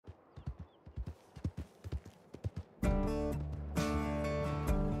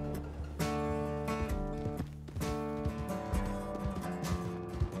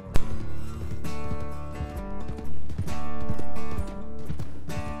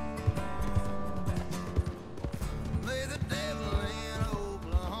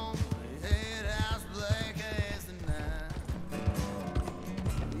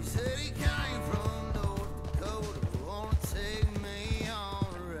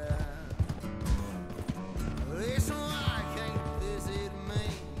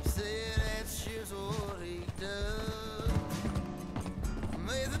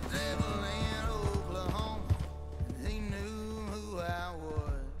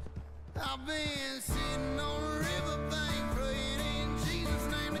I've been sitting on a riverbank praying in Jesus'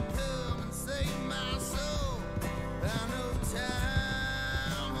 name to come and save my soul. I know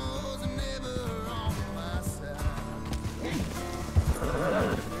time was never on my side. And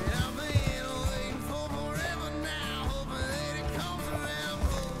I've been waiting for forever now, hoping that it comes around,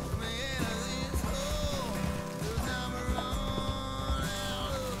 pulls me out of this hole. 'Cause I'm run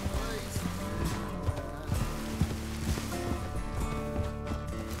out of places.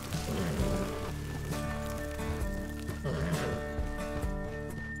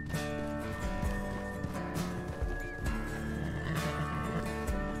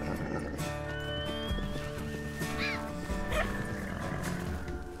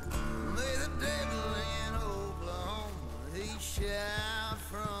 May the devil in Oklahoma, he shot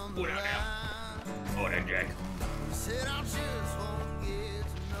from the What out line. Oh, that Jack. Said I just won't get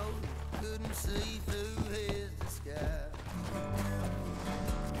to know you. Couldn't see through his disguise.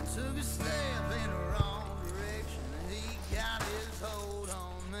 Took a step in the wrong direction. He got his hold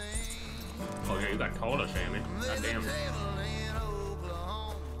on me. Oh, yeah, you got taller, Sammy. May the Goddamn. devil in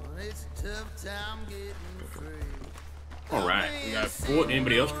Oklahoma, it's a tough time getting free. All right, we got four.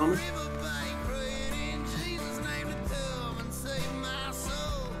 Anybody else coming? Riverbank praying in Jesus' name to come and save my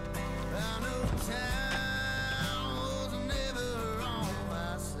soul. I know time was never on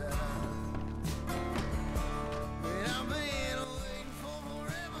my side. And I've been waiting for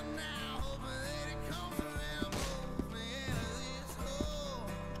forever now, hoping that it comes around, pulls me out of this hole.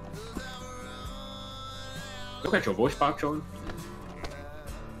 'Cause I've run out. You got your voice box on?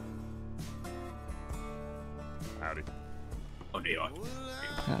 Howdy. Oh, they are.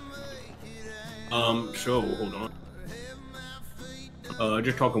 Yeah. So hold on.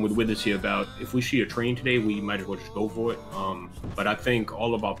 Just talking with Withers here about if we see a train today, we might as well just go for it. But I think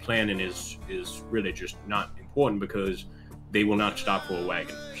all of our planning is really just not important because they will not stop for a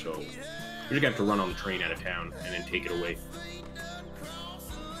wagon. So we just have to run on the train out of town and then take it away.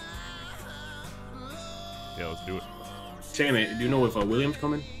 Yeah, let's do it. Sammy, do you know if William's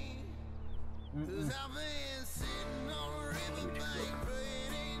coming?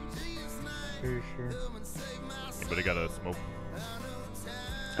 Pretty sure. Anybody got a smoke?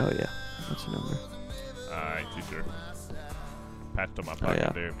 Oh yeah. What's your number? I ain't too sure. Patched on my pocket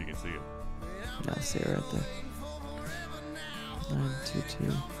yeah. there if you can see it. Yeah, I see it right there.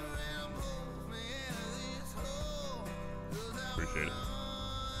 922. Appreciate it.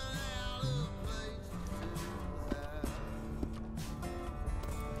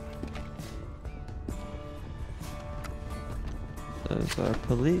 Those are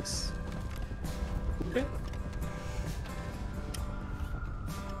police. Okay.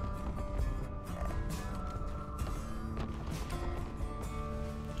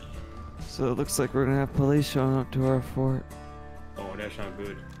 So it looks like we're gonna have police showing up to our fort. Oh, that's not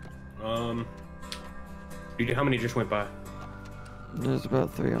good. How many just went by? There's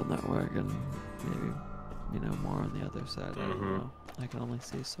about 3 on that wagon. Maybe, more on the other side. I don't know. I can only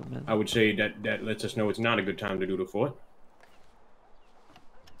see so many. I would say that lets us know it's not a good time to do the fort.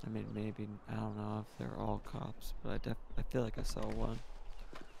 I mean, maybe, I don't know if they're all cops, but I feel like I saw one.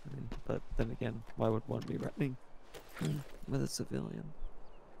 But then again, why would one be running with a civilian?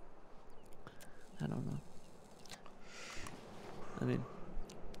 I don't know. I mean,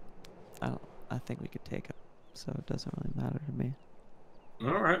 I think we could take it, so it doesn't really matter to me.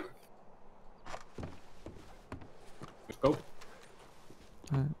 All right. Let's go.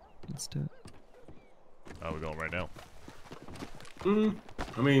 Alright, let's do it. Oh, we're going right now.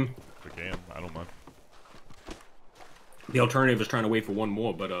 I mean, If we can, I don't mind. the alternative is trying to wait for one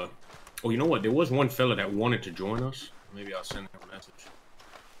more, but oh, you know what? There was one fella that wanted to join us. Maybe I'll send him a message.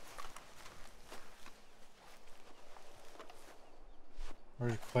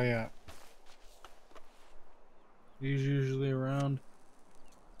 Where's Clay at? He's usually around.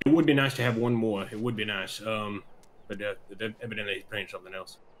 It would be nice to have one more. It would be nice. But evidently he's playing something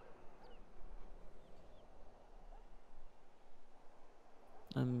else.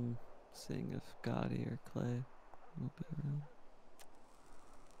 I'm seeing if Cody or Clay will be around.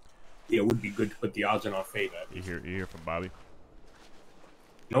 Yeah, it would be good to put the odds in our favor. You hear from Bobby?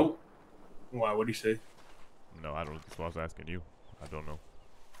 Nope. Why? What'd he say? No, I don't. That's why I was asking you. I don't know.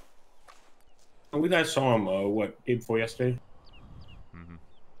 Oh, we guys saw him, what, day before yesterday? Mm-hmm.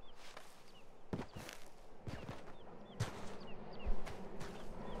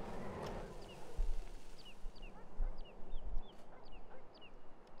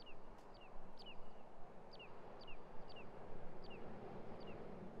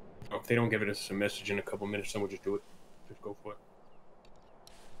 Oh, if they don't give us a message in a couple minutes, then we'll just do it. Just go for it.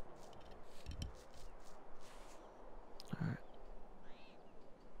 Alright.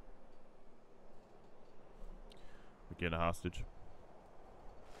 We getting a hostage.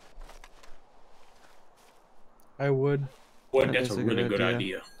 I would. Boy, That that's is a a good really good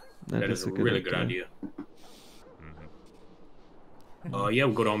idea. idea. That is a really good idea. Mm-hmm. Yeah,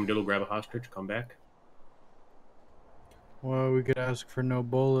 we'll go to Armadillo, grab a hostage, come back. Well, we could ask for no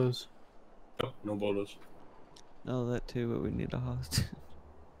bolas. Oh, no bolas. No, that too, but we need a hostage.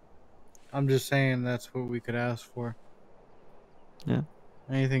 I'm just saying that's what we could ask for. Yeah.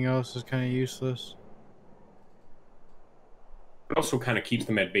 Anything else is kind of useless. It also kind of keeps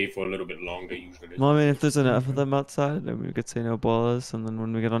them at bay for a little bit longer, usually. Well, I mean, if there's enough of them outside, then we could say no bolas, and then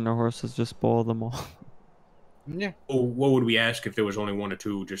when we get on our horses, just boil them all. Yeah. Oh, what would we ask if there was only one or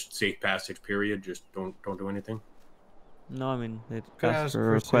two? Just safe passage, period. Just don't do anything. No, I mean, they'd Could ask ask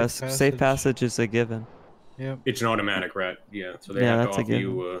for a for request. Safe passage is a given. Yep. It's an automatic, right? Yeah. So they Yeah, have to that's a offer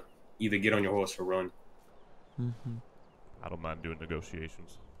you either get on your horse or run. Mm-hmm. I don't mind doing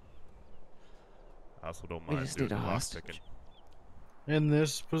negotiations. I also don't We mind just doing need a the lock hostage. picking. In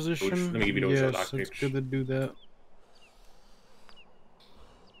this position, let me give you those yes, lock it's picks. good to do that.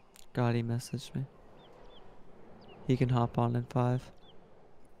 Gotti messaged me. He can hop on in 5.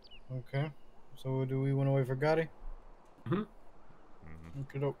 Okay. So do we want to wait for Gotti? Mm-hmm.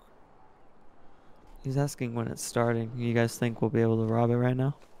 Okay, doke. He's asking when it's starting. You guys think we'll be able to rob it right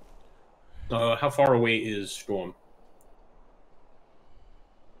now? How far away is Storm?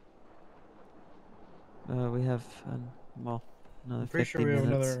 We have, well, another I'm pretty 50 sure we have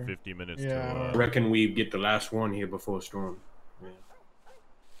minutes. another. 50 minutes Yeah. I to, reckon we get the last one here before Storm. Yeah.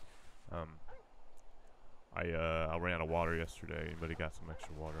 I ran out of water yesterday. Anybody got some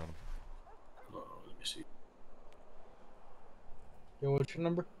extra water on them? Let me see. Yo, what's your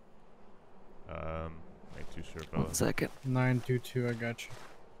number? Ain't too sure, 1 fella. second. 922. I got you.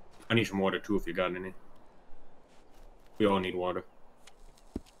 I need some water too if you got any. We all need water.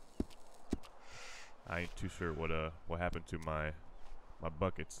 I ain't too sure what happened to my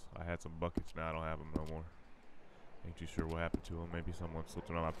buckets. I had some buckets, now I don't have them no more. Ain't too sure what happened to them. Maybe someone slipped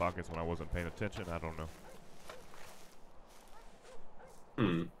them out of my pockets when I wasn't paying attention. I don't know.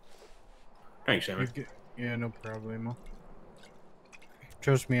 Thanks, Sammy. Yeah, no problemo.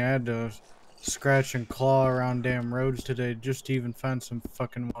 Trust me, I had to scratch and claw around damn roads today just to even find some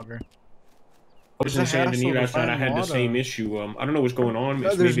fucking water. I was It's a saying to me hassle to last night I find had the water. same issue. I don't know what's going on. No,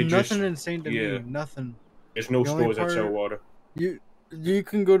 It's there's maybe nothing just insane to yeah. me. Nothing. There's no The only stores that sell part- water. You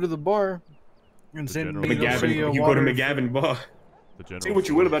can go to the bar and The say general need store. to see McGavin, a you go to water McGavin bar. The general Say what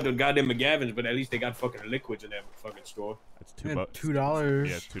you will store, about the goddamn McGavins, but at least they got fucking liquids in that fucking store. it's Yeah, $2. $2.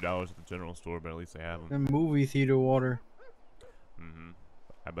 Yeah, $2 at the general store, but at least they have them. and movie theater water.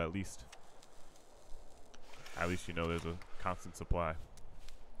 But at least you know there's a constant supply.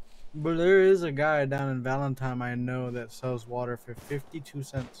 But there is a guy down in Valentine I know that sells water for 52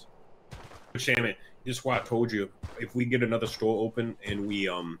 cents. Sammy, this is why I told you if we get another store open and we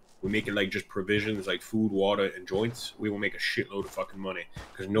make it like just provisions like food, water, and joints, we will make a shitload of fucking money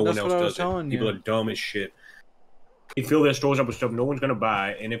because no That's one what I else was does it. telling People you. are dumb as shit. They fill their stores up with stuff no one's gonna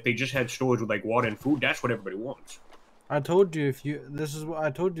buy, and if they just had stores with like water and food, that's what everybody wants. I told you this is what I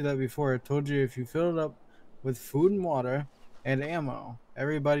told you that before. I told you if you fill it up with food and water and ammo,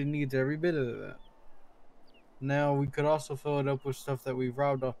 everybody needs every bit of that. Now we could also fill it up with stuff that we've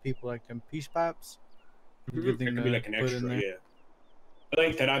robbed off people, like them peace pipes. Good thing It could to be like an put in extra, there. yeah. I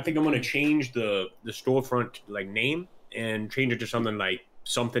like that. I think I'm gonna change the storefront like name and change it to something like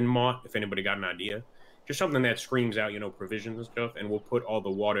something mart. If anybody got an idea, just something that screams out, provisions and stuff, and we'll put all the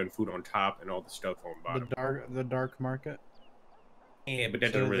water and food on top and all the stuff on bottom. The dark market. Yeah, but that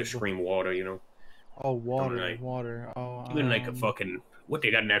So doesn't really the- scream water, Oh, water, like- water. Oh, Even like a fucking what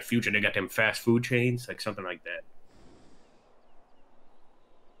they got in that future, they got them fast food chains, like something like that.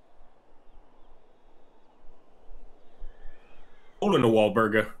 Hole in the wall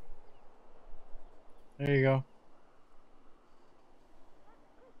burger. There you go.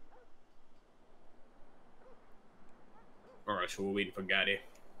 All right, so we're waiting for Gotti.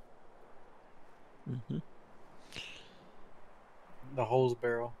 Mm-hmm. The hose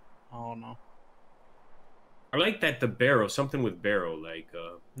barrel. I don't know. I like that the barrel, something with barrel, like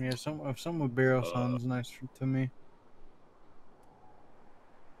Yeah, some with barrel sounds nice to me.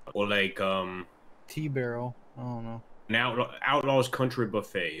 or like Tea barrel. I don't know. an outlaws country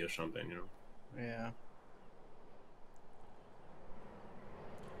buffet or something, Yeah.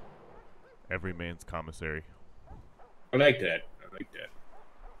 Every man's commissary. I like that. I like that.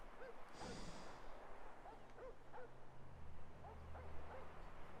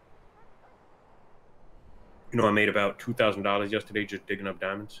 I made about $2,000 yesterday just digging up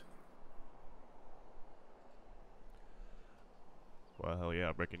diamonds. Well, hell yeah,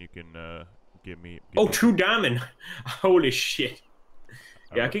 I reckon you can Oh, me true diamond. Holy shit.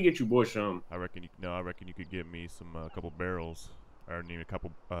 I Yeah, I re- could get you boys some. I reckon you could get me some couple barrels, or need a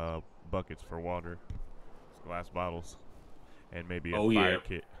couple buckets for water, glass bottles, and maybe a Oh fire yeah.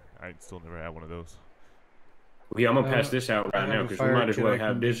 kit. I still never had one of those. Well, yeah, I'm gonna I pass have- this out I right have now a because we fire might as kit well I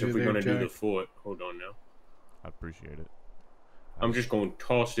have can this give if you we're there, gonna do the Jack. fort. Hold on now. I appreciate it. I'm just gonna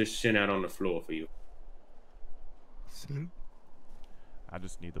toss this sin out on the floor for you. I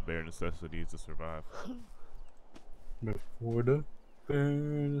just need the bare necessities to survive. Before the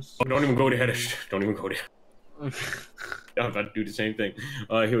burns. Oh, don't even go there. Don't even go there. I'm about to do the same thing.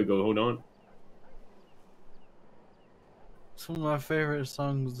 Here we go. Hold on. It's one of my favorite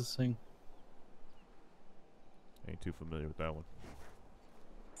songs to sing. Ain't too familiar with that one.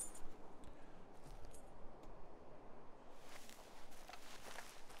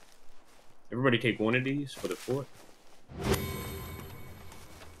 Everybody take one of these for the fort.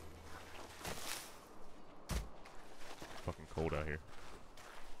 Fucking cold out here.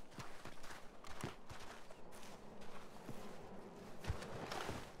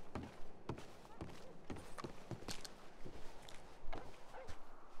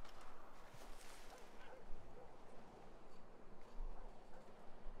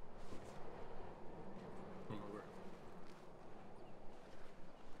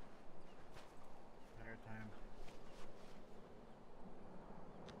 Better time.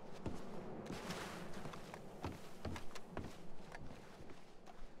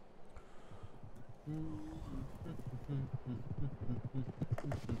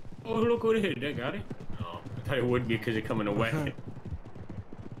 Oh, look over there. They got it. Oh, I thought it would be because it coming away.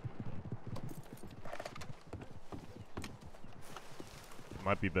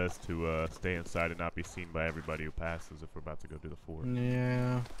 Might be best to stay inside and not be seen by everybody who passes if we're about to go to the fort.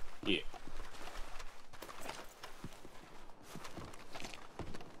 Yeah. Yeah.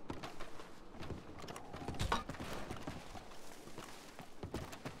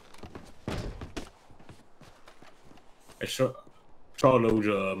 I saw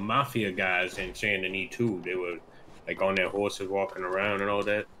those mafia guys in Saint Denis too. They were like on their horses walking around and all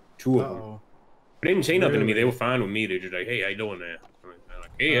that. Two of them. Uh-oh. They didn't say nothing to me. They Really? were fine with me. They're just like, "Hey, how you doing there?" I'm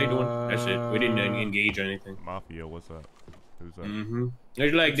like, "Hey, how you doing?" That's it. We didn't engage or anything. Mafia, what's up? Who's up? Mm-hmm.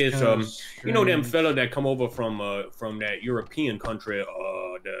 It's like It's this, kinda you know, them strange. fella that come over from that European country,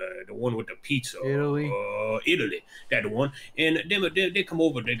 the one with the pizza, Italy? Italy, that the one, and they come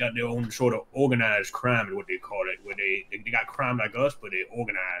over. They got their own sort of organized crime, is what they call it, where they got crime like us, but they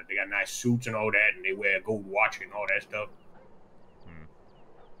organized. They got nice suits and all that, and they wear gold watch and all that stuff. Hmm.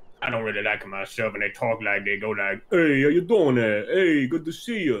 I don't really like them myself, and they talk like they go like, "Hey, how you doing there? Hey, good to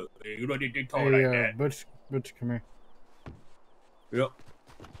see you." You know, they talk Hey, like that. Butch, come here. Yep.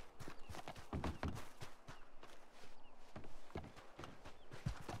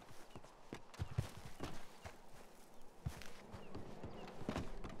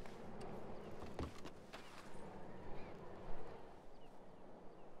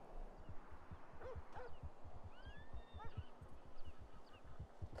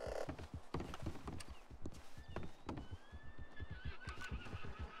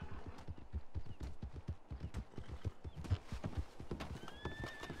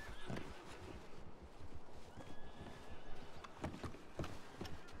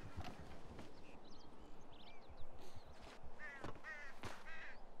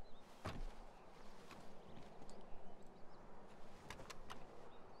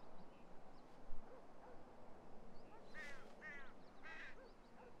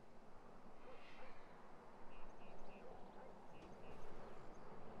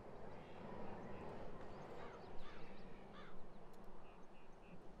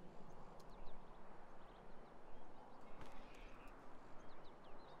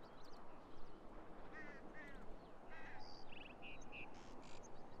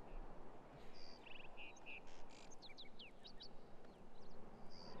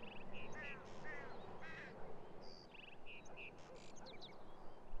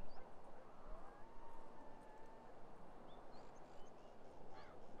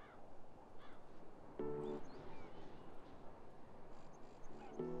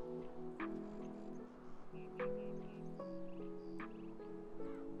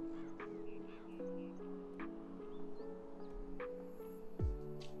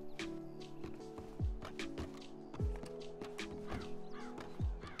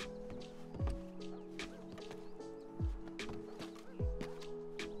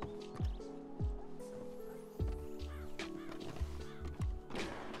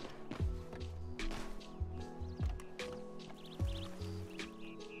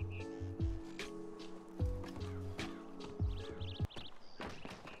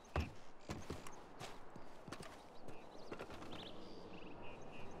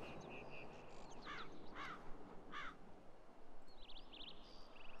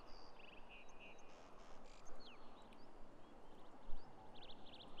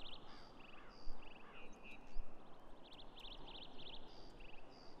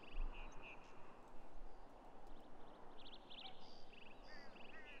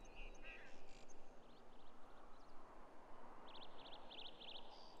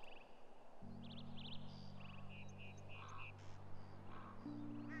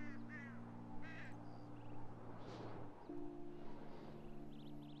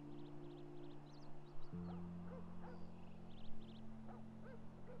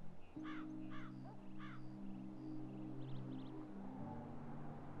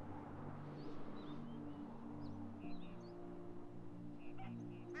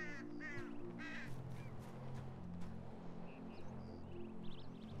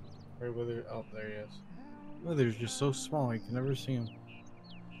 Where Wither? Oh, there he is. Wither's just so small, you can never see him.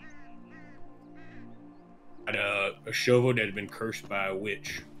 Had a shovel that had been cursed by a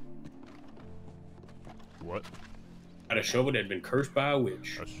witch. What? Had a shovel that had been cursed by a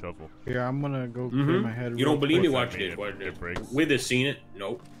witch. A shovel. Here, I'm gonna go clear my head. You don't believe me? What's Watch that this. mean? Watch this. It breaks? Wither's seen it?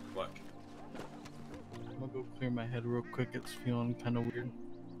 Nope. Watch. I'm gonna go clear my head real quick. It's feeling kind of weird.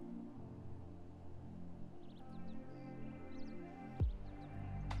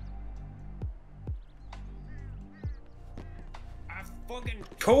 I fucking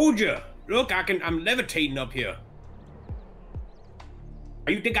told you. Look, I'm levitating up here.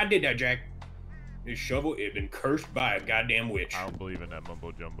 How you think I did that, Jack? This shovel, it had been cursed by a goddamn witch. I don't believe in that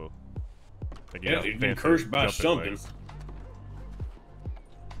mumbo jumbo. Like, Yeah, it's been cursed by something. legs.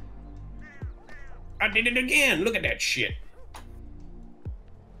 I did it again. Look at that shit.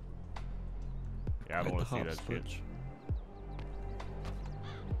 Yeah, I don't want to see that shit.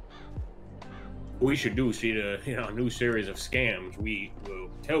 We should do, see the new series of scams. We will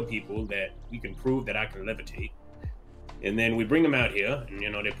tell people that we can prove that I can levitate, and then we bring them out here, and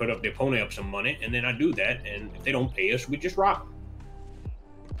they pony up some money, and then I do that, and if they don't pay us, we just rob them.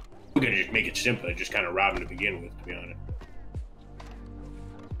 We're gonna just make it simpler, just kind of rob them to begin with, to be honest.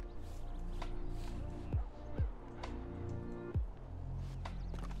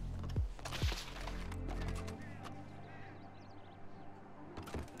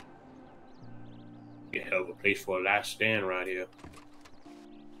 Be a hell of a place for a last stand right here.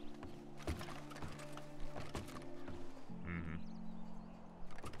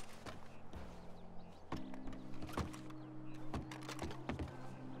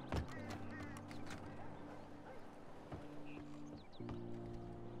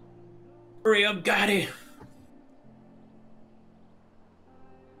 Hurry up, Gotti.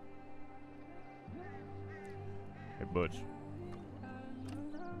 Hey, Butch.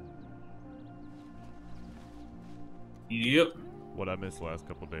 Yep. What I missed the last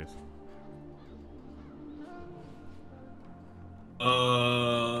couple days?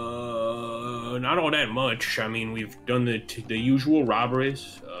 Not all that much. I mean, we've done the usual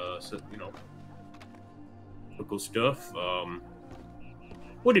robberies, typical stuff.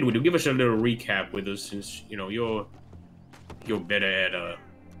 What did we do? Give us a little recap with us, since you're better at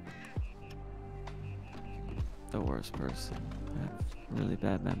The worst person. I have really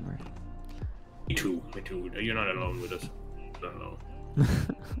bad memory. Me too. You're not alone with us. Not alone.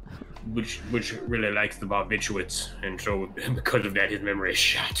 which really likes the barbiturates, and so because of that, his memory is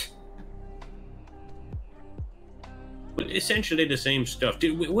shot. But essentially the same stuff.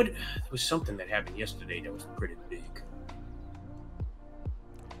 There was something that happened yesterday that was pretty big.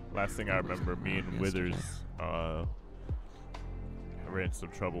 Last thing I remember, me and Withers, I ran into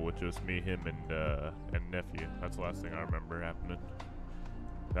some trouble with just me, him, and nephew. That's the last thing I remember happening.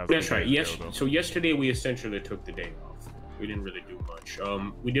 That's right. Yes. So yesterday we essentially took the day off. We didn't really do much.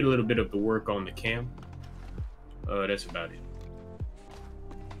 We did a little bit of the work on the camp. That's about it.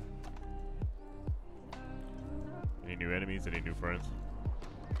 Any new enemies? Any new friends?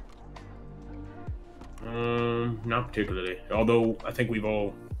 Not particularly. Although I think we've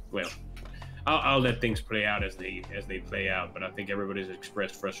all, well, I'll let things play out as they play out. But I think everybody's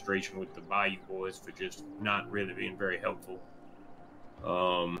expressed frustration with the Bayou boys for just not really being very helpful.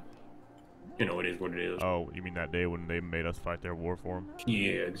 It is what it is. Oh, you mean that day when they made us fight their war for them?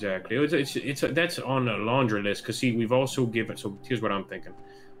 Yeah, exactly. That's on the laundry list. Cause see, we've also given. So here's what I'm thinking.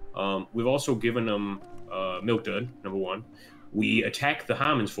 We've also given them milk dud, number one. We attacked the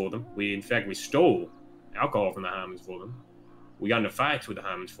Hamans for them. We stole alcohol from the Hamans for them. We got into fights with the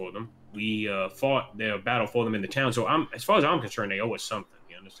Hamans for them. We fought their battle for them in the town. So as far as I'm concerned, they owe us something.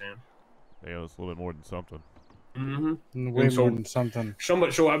 You understand? They owe us a little bit more than something. Mm-hmm. Way more than something.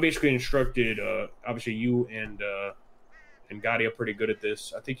 So I basically instructed, obviously you and Gotti are pretty good at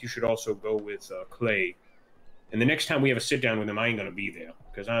this. I think you should also go with Clay. And the next time we have a sit down with him, I ain't gonna be there,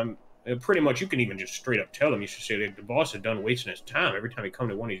 because I'm pretty much. You can even just straight up tell him. You should say that the boss is done wasting his time every time he come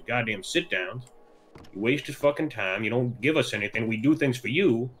to one of these goddamn sit downs. You waste his fucking time. You don't give us anything. We do things for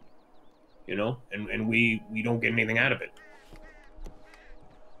you, and we don't get anything out of it.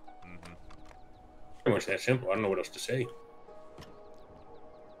 Pretty much that simple. I don't know what else to say.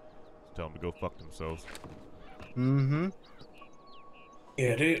 Tell them to go fuck themselves. Mm-hmm.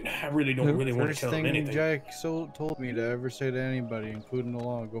 Yeah, I really don't want to tell them anything. Jack told me to ever say to anybody, including the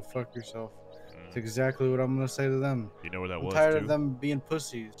law, go fuck yourself. It's exactly what I'm gonna say to them. You know where that I'm was, tired too? of them being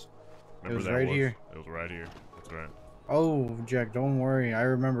pussies. Remember it was that right here. It was right here. That's right. Oh, Jack, don't worry. I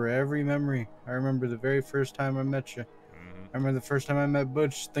remember every memory. I remember the very first time I met you. I remember the first time I met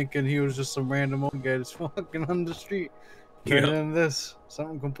Butch, thinking he was just some random old guy just walking on the street. turned Yeah. into this.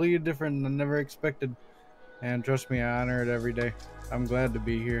 Something completely different and I never expected. And trust me, I honor it every day. I'm glad to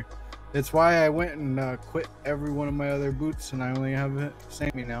be here. It's why I went and quit every one of my other boots, and I only have it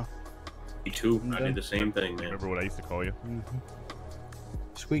Sammy now. Me too. I'm I done. did the same thing, man. Remember what I used to call you?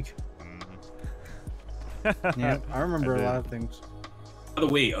 Squeak. Mm-hmm. Yeah, I remember a did. lot of things. By the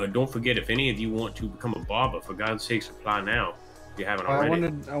way, don't forget, if any of you want to become a barber, for God's sakes, apply now. If you haven't I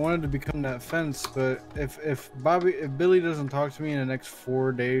already. wanted to become that fence, but if Billy doesn't talk to me in the next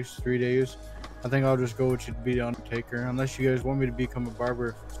 4 days, 3 days, I think I'll just go with you to be the Undertaker. Unless you guys want me to become a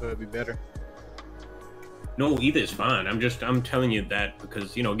barber, so it'd be better. No, either is fine. I'm telling you that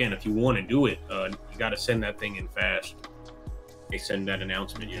because, you know, again, if you want to do it, you got to send that thing in fast. They send that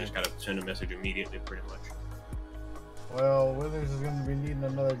announcement. You just got to send a message immediately, pretty much. Well, Withers is going to be needing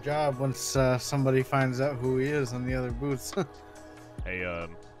another job once somebody finds out who he is on the other boots. Hey,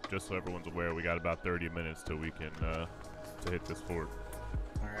 just so everyone's aware, we got about 30 minutes till we can to hit this fort.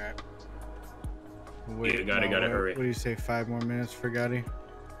 All right. Wait, Yeah, gotta hurry. What do you say? 5 more minutes for Gotti?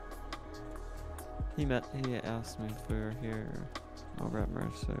 He asked me if we were here over at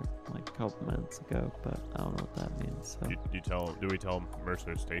Mercer like a couple minutes ago, but I don't know what that means. So Do we tell him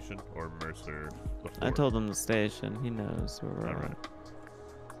Mercer Station or Mercer the fort? I told him the station. He knows where we're All at. right.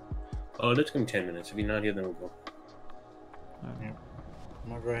 Oh, let's give him 10 minutes. If he's not here, then we'll go. Alright. Yeah. I'm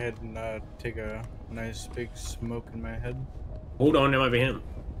gonna go ahead and take a nice big smoke in my head. Hold on, that might be him.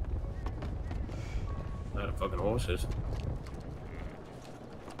 Not a fucking horses.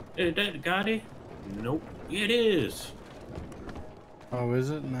 Is that Gotti? Nope. Yeah, it is. Oh, is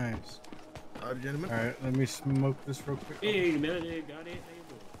it? Nice. Gentlemen. All right, let me smoke this real quick. Hey, man, hey, Gotti. How you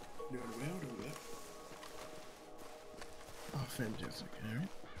doing? Doing well, doing well. Oh, fantastic.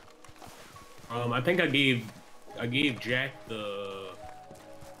 All right. I think I gave Jack the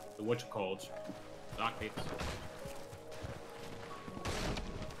what's it called? Lockpicks.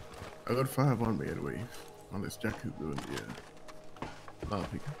 I got 5 on me anyway. Unless Jack is doing the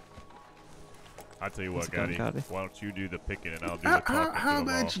picking. I tell you what, Let's go, Gotti, Gotti. why don't you do the picking and I'll do the talking? How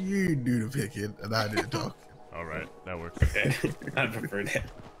about you do the picking and I do the talking? All right, that works. Okay, I prefer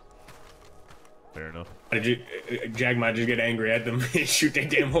that. Fair enough. Jack might just get angry at them and shoot their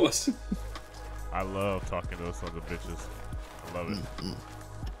damn horse. I love talking to those sons of bitches. I love it.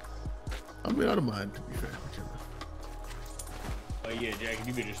 I mean, I don't mind, to be fair. Whichever. Yeah, Jack, if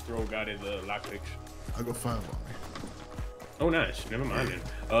you could just throw Gotti the lockpicks. I got 5 on me. Oh, nice. Never mind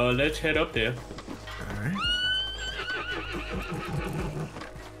then. Let's head up there. All right.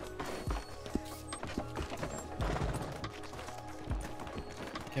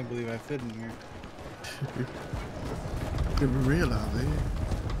 Can't believe I fit in here. Didn't realize it.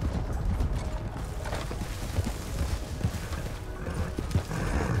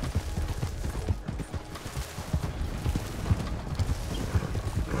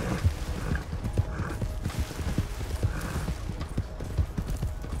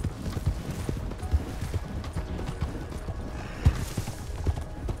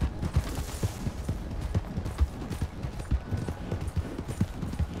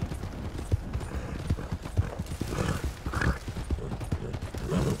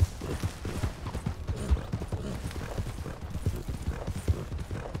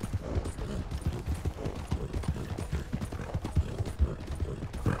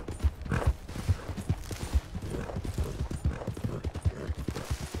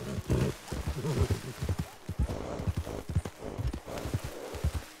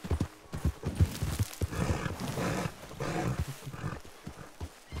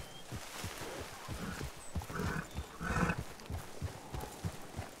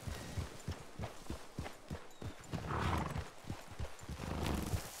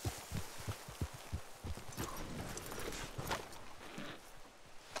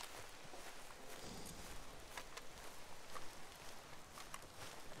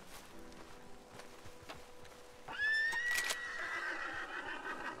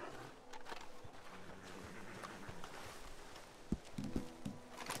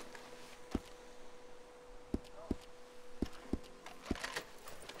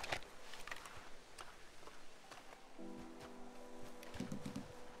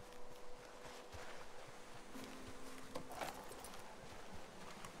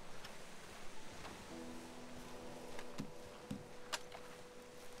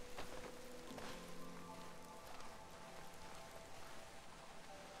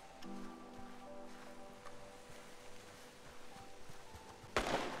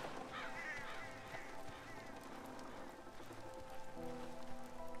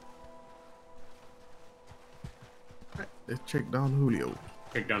 Let's check down Julio.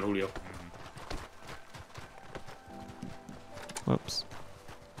 Check down Julio. Whoops.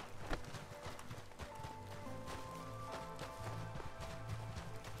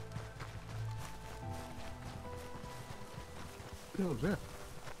 What the hell is that?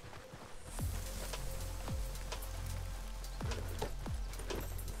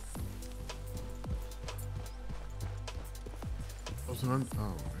 Oh, okay,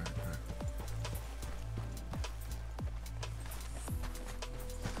 okay.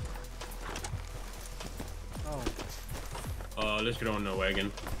 Oh, Let's get on the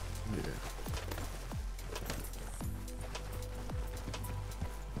wagon. Yeah.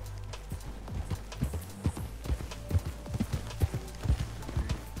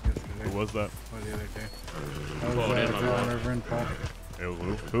 yesterday. Who was that? Or the other day. Oh, That that's was my bad. Reverend Paul. It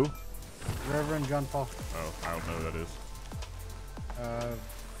was who? Reverend John Paul. Oh, I don't know who that is.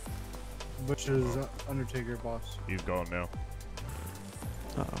 Butch's Undertaker boss. He's gone now.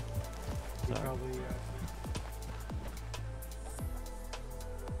 Uh oh. He Sorry. probably,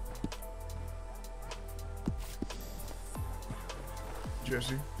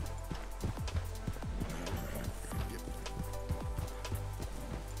 Jesse.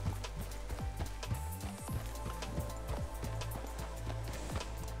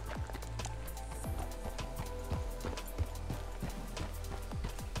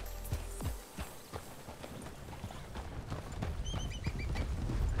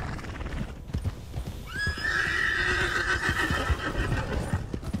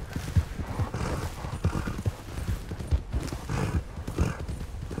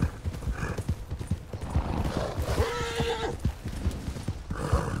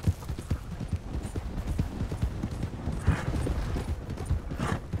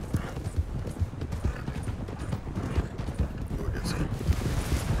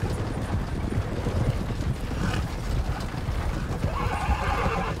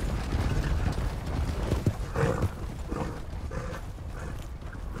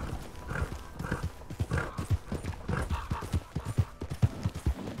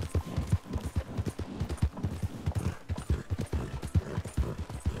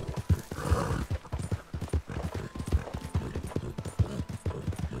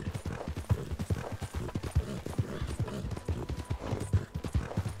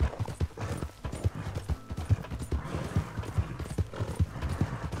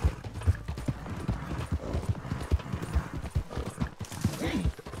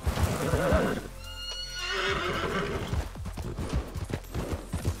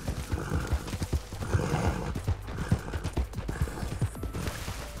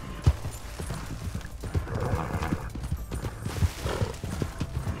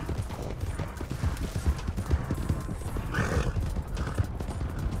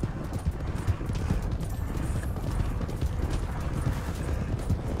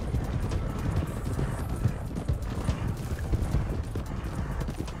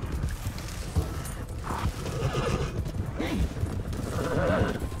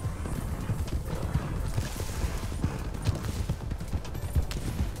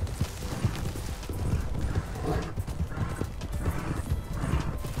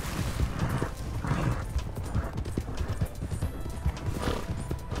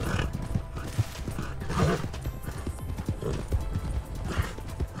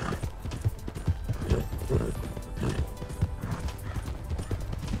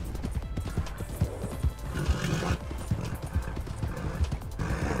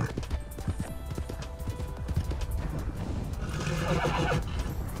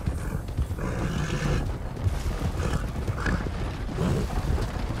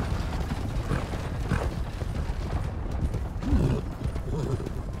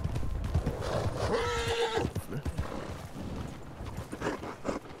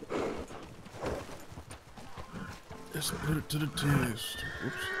 Let's put it to the test.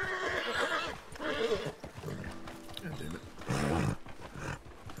 Whoops. God damn it.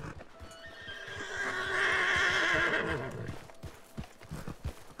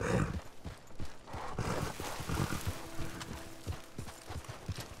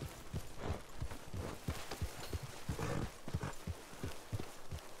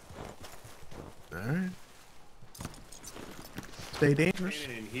 Alright. Stay dangerous?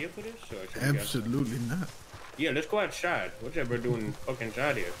 Standing in here for this? Or should we go- Absolutely not. Yeah, let's go outside. What's everybody doing fucking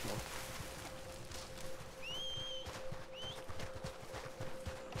inside here? Come on.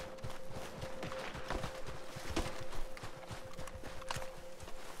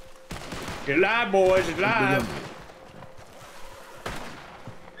 It's live, boys. It's live.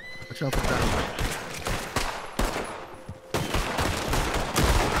 Watch out for dynamite.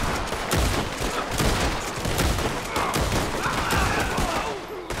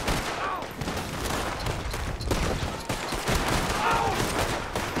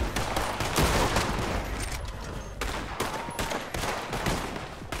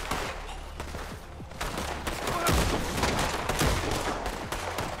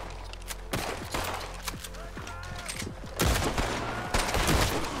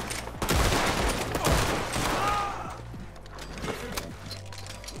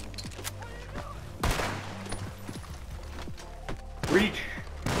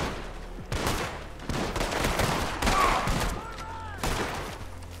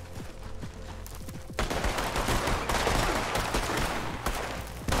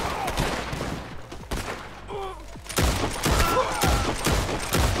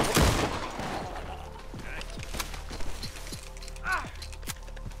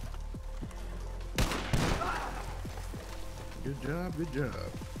 Good job, good job.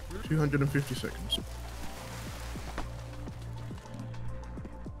 250 seconds. Get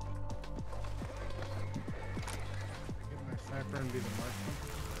my sniper and be the marksman.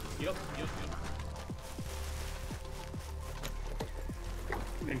 Yep.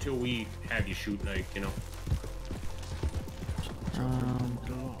 Until we have you shoot, like, you know.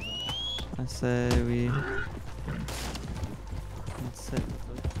 I say we. Let's say.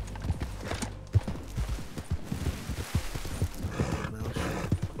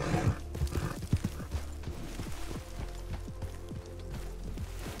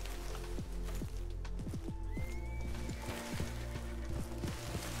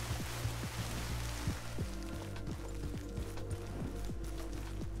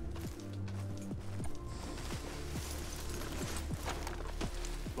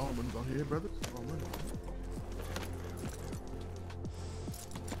 Lawman's on here, brother. Lawman.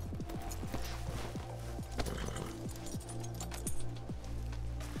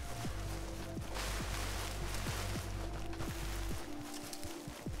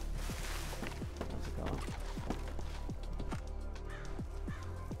 How's it going?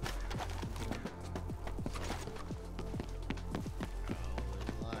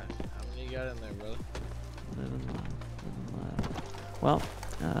 How many you got in there, brother? Living life. Well,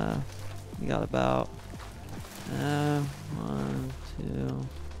 we got about 1, 2,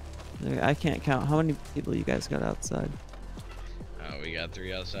 3. I can't count. How many people you guys got outside? We got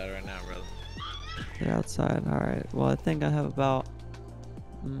 3 outside right now, brother. They're outside. All right. Well, I think I have about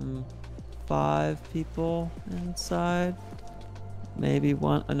 5 people inside. Maybe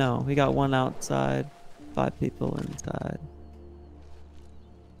 1. No, we got 1 outside. 5 people inside.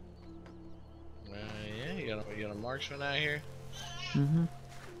 Yeah, you got a marksman out here? Mm-hmm.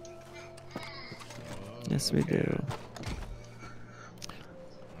 Oh, Yes, we okay. do.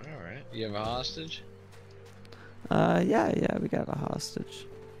 Alright. You have a hostage? Yeah, we got a hostage.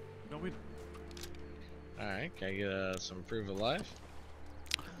 No, we. Alright, can I get some proof of life?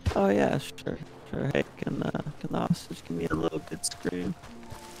 Oh yeah, sure. Hey, can the hostage give me a little good scream?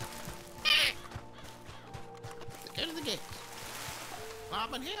 Go to the gate.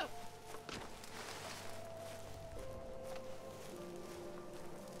 Lawman, help.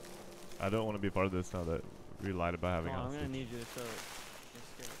 I don't want to be a part of this now that we lied about having I'm gonna hostage. need you to show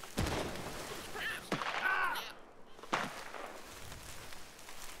it.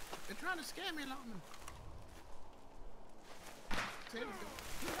 They're trying to scare me, Lawman. Say it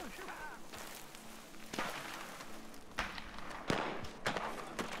again. Shoot.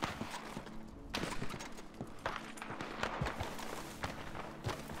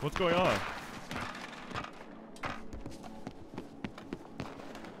 What's going on?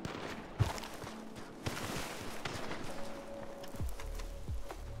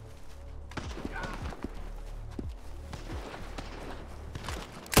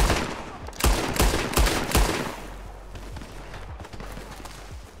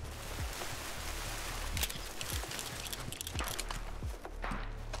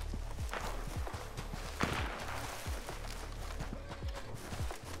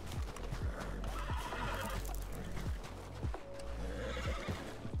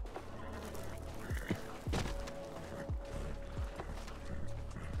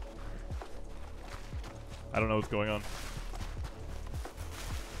 I don't know what's going on.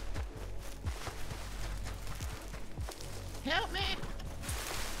 Help me.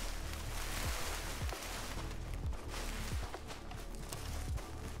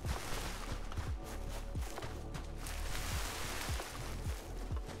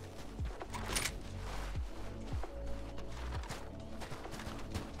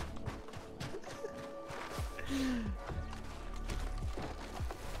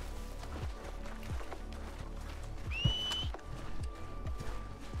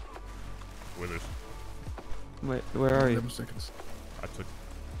 Withers. Wait, where are you? 11 seconds. I took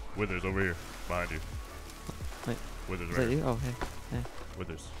Withers over here, behind you. Wait, Withers is right that here. you? Oh, hey.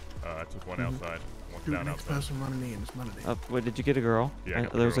 Withers. I took one Mhm. outside, one Dude, down next outside. person running in is Melody. Oh, wait, did you get a girl? Yeah, I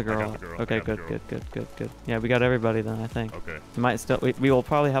got the there was a girl. I girl. got the girl. I Okay, got the good, girl. good. Yeah, we got everybody then, I think. Okay. We might still. We will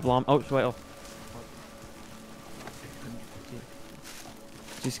probably have long. Oh, wait. Oh.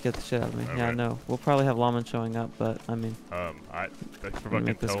 You scared the shit out of me. Yeah, I Alright. know. We'll probably have lawmen showing up, but I mean. Thanks for Let me fucking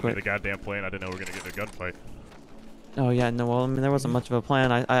make this telling me quick. the goddamn plan. I didn't know we were gonna get in a gunfight. Oh yeah, no. Well, I mean, there wasn't much of a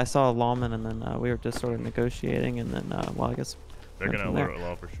plan. I saw a lawman, and then we were just sort of negotiating, and then well, I guess. They're went gonna from there. alert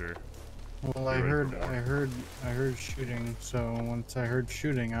law for sure. Well, I heard shooting. So once I heard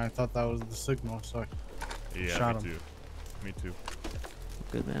shooting, I thought that was the signal. So Yeah, Shot me him. too. Me too.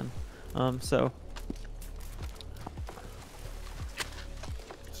 Good man. So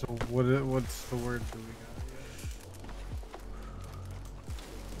what's the word that we got?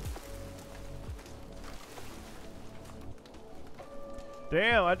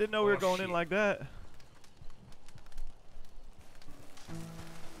 Damn, I didn't know we were Oh, going in shit. like that.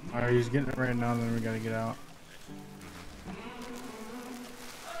 Alright, he's getting it right now, then we gotta get out.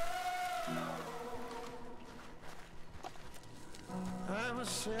 I'm a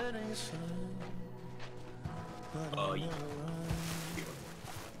setting sun. Yeah.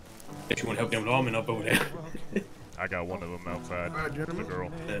 Bet you want to help them lawmen up over there. I got one of them outside. Alright, It's a gentlemen. girl.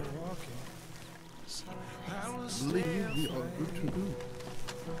 Believe we are good to go.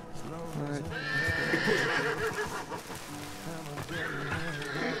 Alright.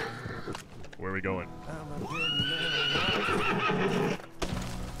 Where are we going?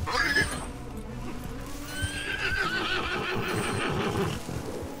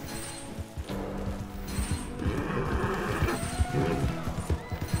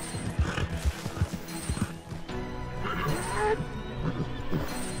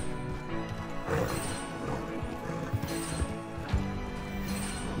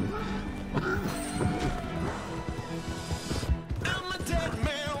 I'm a dead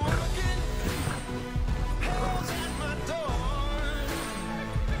man walking. Hell's at my door.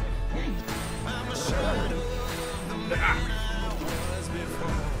 I'm a shadow of the man I was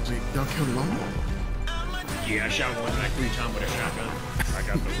before. See, y'all killed long? Yeah, I shot one like 3 times with a shotgun. I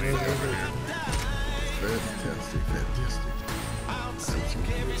got the lady over here. Fantastic, fantastic.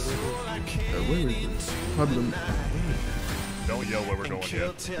 Wait, wait, wait. Problem. Don't yell where we're going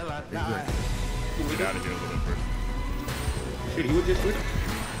yet. Till I die. Exactly. Get out of here a little bit first. Shit, he was just with him.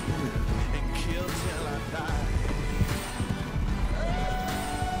 And kill till I die.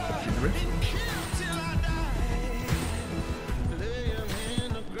 She's ready. Kill till I die. Lay him in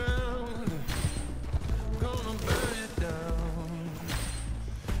the ground. Gonna burn it down.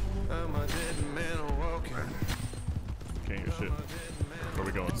 I'm a dead man walking. Can't hear shit. Where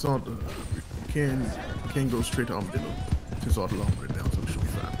we going? It's all the. We can go straight to Armadillo. It's all along right now, so we should be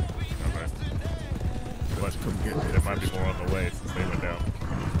fine. Alright. Let's come get There there might be first. more on the way since they went down.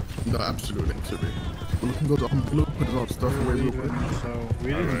 No, absolutely, absolutely. We can go to Armadillo, put all the stuff away real quick. So we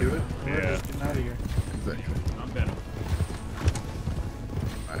didn't Alright. do it. We're Yeah. just getting out of here. Exactly. I'm better.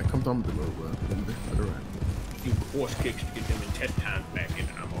 Alright, come to Armadillo. Alright. Few horse kicks to get them intestines back in,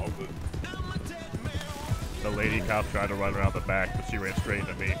 and I'm all good. The lady cop tried to run around the back, but she ran straight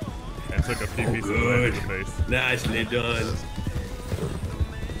into me and took a few pieces of lead in the face. Nicely done.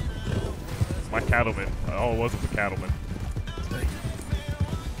 My cattleman. All it was a cattleman.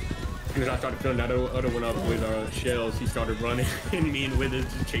 As soon as I started filling that other one up with shells, he started running, and me and Withers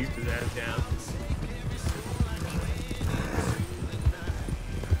just chased his ass down.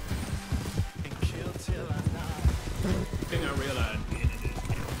 The thing I realized being in this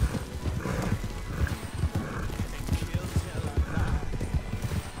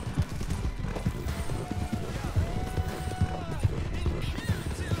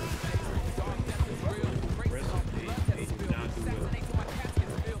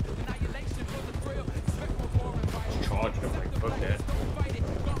charge them like fuck that.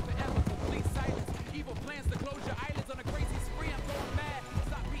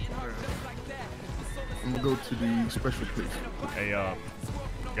 I'm gonna go to the special place. Hey,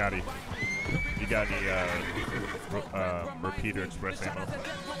 Gotti, you got any repeater express ammo?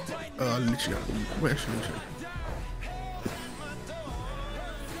 Literally, wait, actually,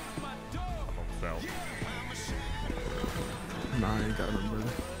 I'm almost out. nah, I ain't got none,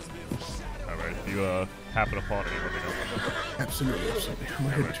 brother. Alright, if you happen upon any, let me know. Absolutely, absolutely. I'm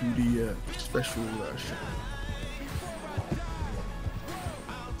gonna head to the special shop.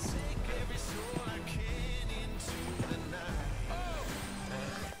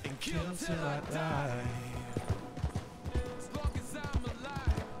 Kill till I die. As long as I'm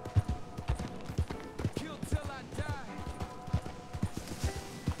alive. Kill till I die.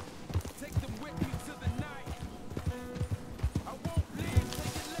 Take them with me to the night. I won't leave till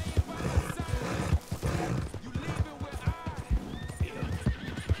you lay by my side. You leaving where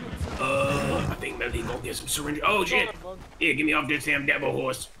I think Melly gonna get some syringe. Oh shit! Yeah, get me off this damn devil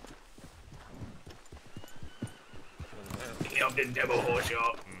horse. Get me off this devil horse,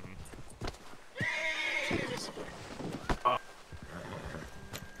 y'all.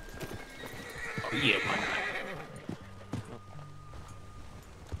 Oh yeah, why not?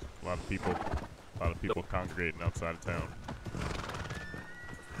 A lot of people congregating outside of town.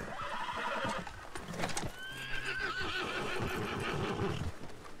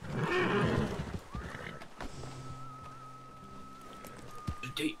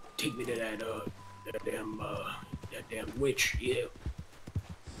 Take me to that damn witch, yeah.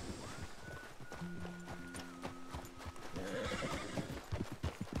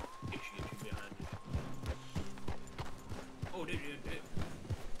 Oh,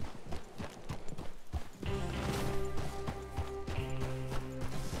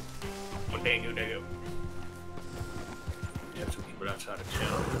 thank you, thank you. We have some people outside of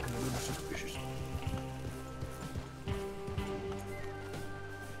town looking a little suspicious.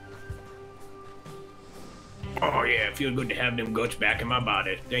 Oh yeah, it feels good to have them guts back in my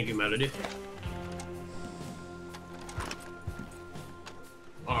body. Thank you, Melody.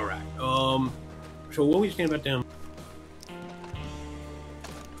 Alright, so what were you saying about them?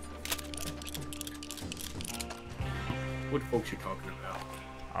 What folks you talking about?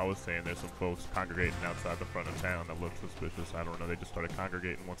 I was saying there's some folks congregating outside the front of town that look suspicious. I don't know. They just started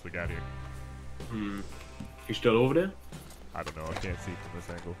congregating once we got here. Hmm. You still over there? I don't know. I can't see from this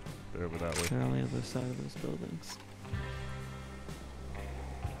angle. They're over that way. They're on the other side of those buildings.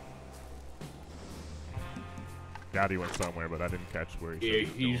 Gotti went somewhere, but I didn't catch where he Yeah,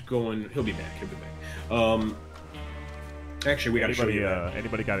 said he's going. He'll be back. He'll be back. Actually, we gotta show you.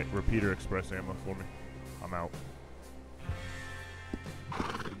 Anybody got it? Repeater express ammo for me? I'm out.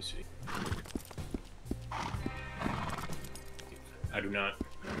 Let me see. I do not.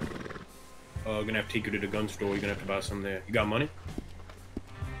 Gonna have to take you to the gun store. You're gonna have to buy some there. You got money?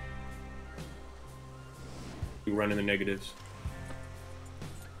 You running the negatives?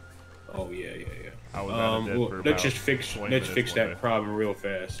 Oh yeah. I was Well, let's just fix that problem real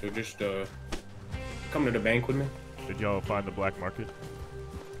fast. So just come to the bank with me. Did y'all find the black market?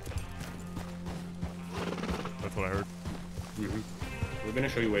 That's what I heard. We're gonna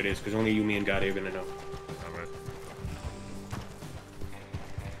show you where it is, because only you, me, and God are gonna know. Alright.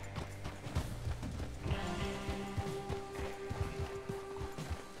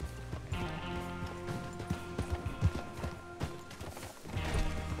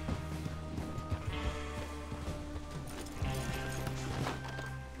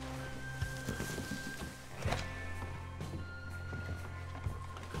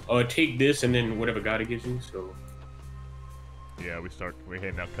 Take this and then whatever God gives you. So. Yeah, we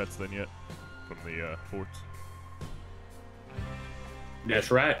handing out cuts then yet from the forts.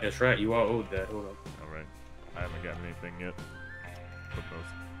 That's right. You are owed that. Hold on. All right, I haven't gotten anything yet from those.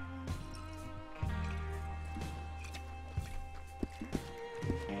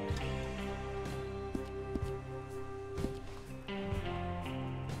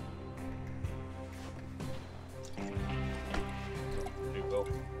 There you go.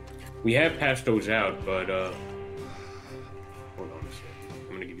 We have passed those out, but hold on a second. I'm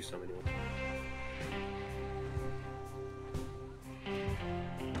gonna give you some anyway.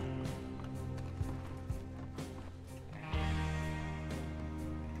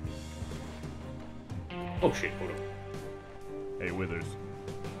 Oh shit, hold on. Hey, Withers.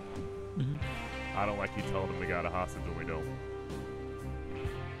 I don't like you telling them we got a hostage when we don't.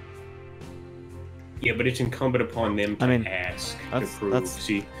 Yeah, but it's incumbent upon them to ask to prove.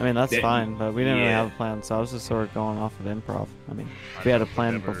 See, that's fine, but we didn't really have a plan, so I was just sort of going off of improv. I mean, if we had a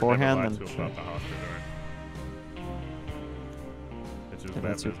plan beforehand, then sure. If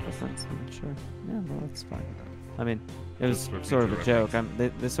that's your preference, then sure. Yeah, well, that's fine. I mean, it was sort of a joke.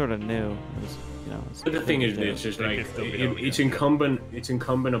 They sort of knew. It was, but the thing is, it's just like it's incumbent upon them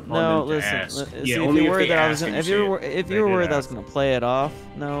to ask. Yeah, only if you were worried that I was going to play it off,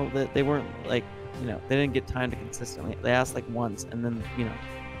 no, they weren't like. They didn't get time to consistently. They asked like once, and then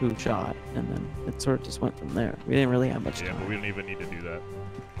who shot, and then it sort of just went from there. We didn't really have much time. Yeah, but we don't even need to do that.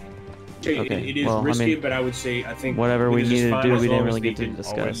 Okay, it is risky, but I think whatever we needed to do, we didn't really get to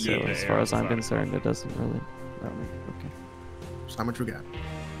discuss. So as far as I'm concerned, it doesn't really. Okay. So how much we got?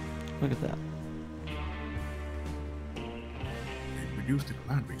 Look at that. They reduced it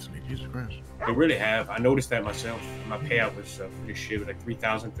a lot recently. Jesus Christ. They really have. I noticed that myself. My payout was for this shit like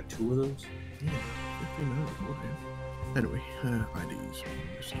 3,000 for 2 of those. Yeah, 1,500. Okay. Anyway, IDs.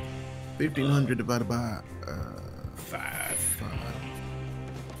 1,500 divided by 5.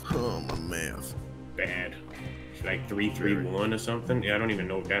 Oh, my math. Bad. It's like 331 or something. Yeah, I don't even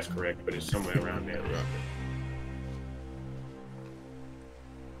know if that's correct, but it's somewhere around there.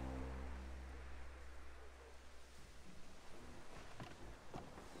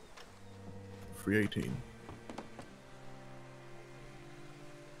 318.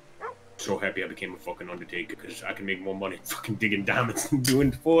 So happy I became a fucking undertaker because I can make more money fucking digging diamonds than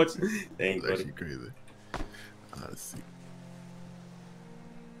doing sports. Thanks, That's actually crazy. Let's see.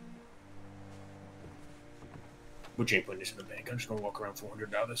 Which ain't putting this in the bank. I'm just gonna walk around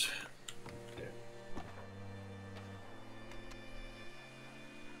 $400. Okay.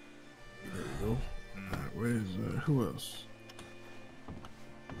 There we go. Alright, where's who else?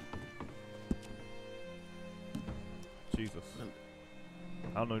 Jesus.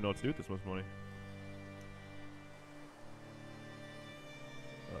 I don't even know what to do with this much money.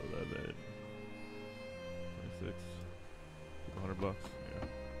 11, 26, $100. Yeah.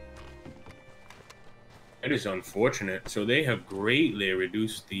 That is unfortunate. So they have greatly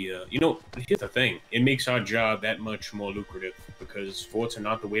reduced the. Here's the thing. It makes our job that much more lucrative because forts are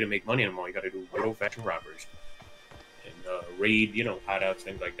not the way to make money anymore. You got to do good old-fashioned robberies and raid, hideouts,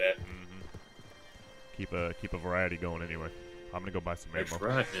 things like that. Keep a variety going anyway. I'm gonna go buy some ammo. That's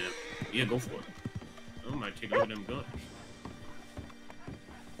right, man. Yeah, go for it. I might take a look at them guns.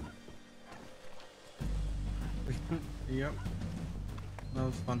 Yep. That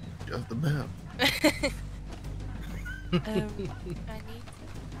was fun. Just the map. I need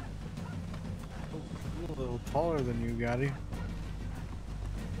I'm a little taller than you, Gotti.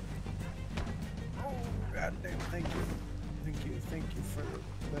 Oh, goddamn! Thank you for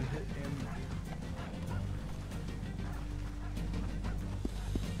the hit in.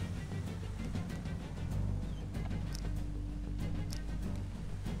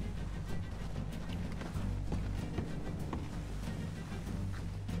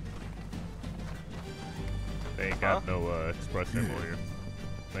 They ain't got no express ammo here.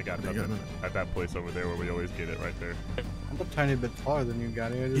 They got nothing at that place over there where we always get it right there. I'm a tiny bit taller than you,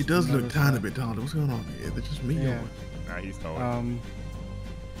 Gotti. He does look tiny bit taller. What's going on here? That's just me. Yeah. Nah, he's taller.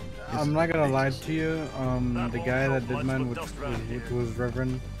 I'm not gonna lie to you. The guy that did mine, which was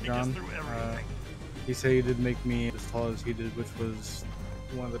Reverend John, he said he did make me as tall as he did, which was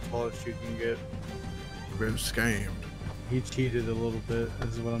one of the tallest you can get. Rev scammed. He cheated a little bit,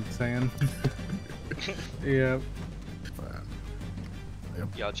 is what I'm saying. Yeah.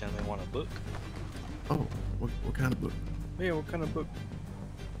 Y'all gentlemen want a book? Oh, what kind of book? Yeah, what kind of book?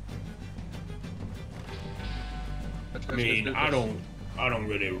 I mean, I don't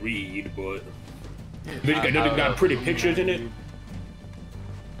really read, but Yeah. does it got pretty pictures in it?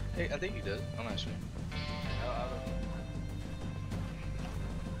 Hey, I think you did. I'm not sure.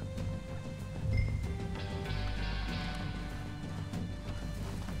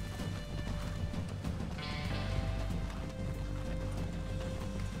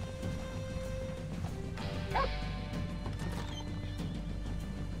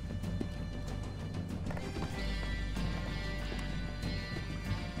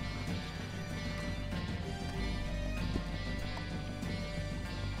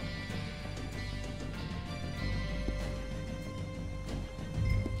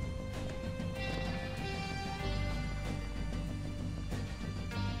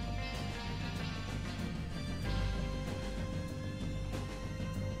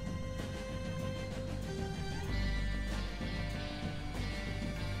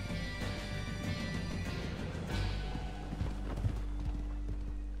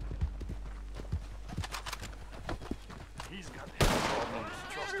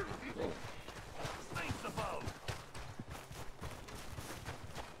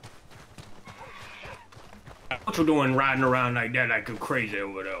 What you doing riding around like that like a crazy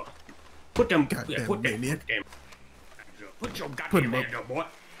over there? Put them, put your goddamn hands up, boy.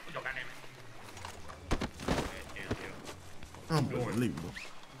 Put your goddamn Unbelievable.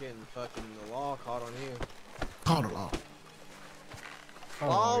 Getting fucking the law caught on here. Call the law.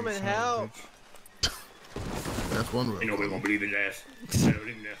 Lawman, help! That's one You word. know we won't believe his ass.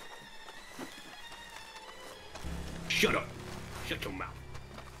 Shut up. Shut your mouth.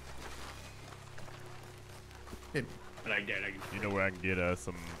 Hit Like that. You know where I can get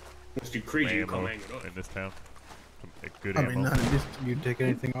some It's too crazy you come ammo hang with us. in this town? Some good I ammo. mean, not in this. You take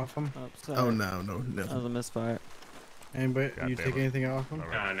anything off him? Oh, sorry. Oh no, That was nothing. a misfire. Anybody? God You damn take it. anything off him?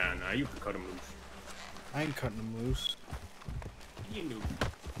 Alright. Nah. You can cut him loose. I ain't cutting him loose. You knew.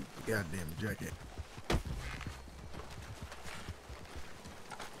 Goddamn jacket.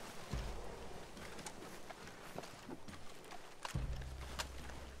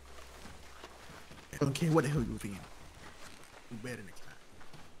 Okay, what the hell you thinking? Do better next time.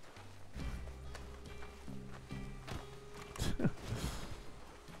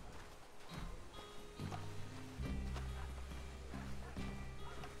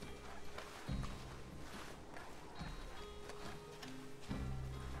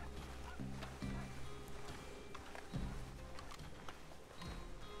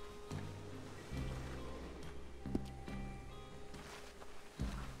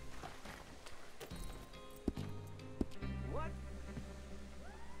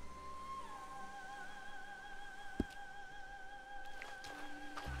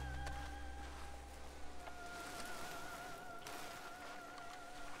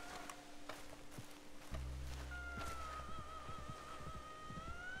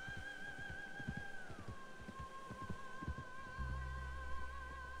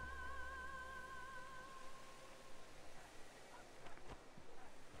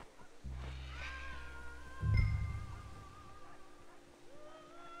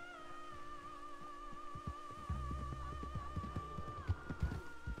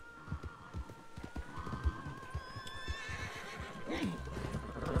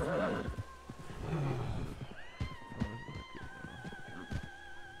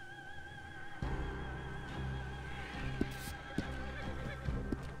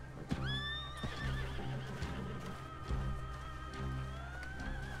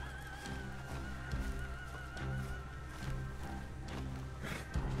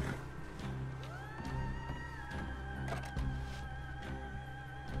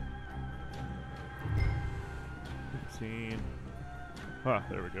 15. Ah,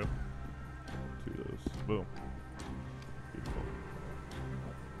 there we go. 2 of those. Boom. Beautiful.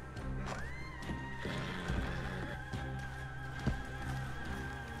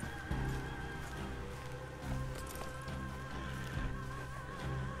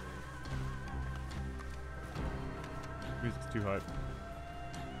 Music's too hype.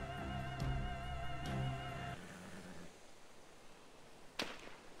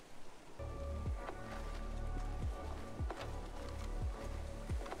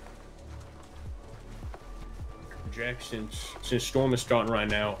 Jack, since storm is starting right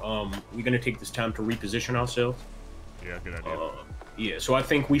now, we're gonna take this time to reposition ourselves. Yeah, good idea. Yeah, so I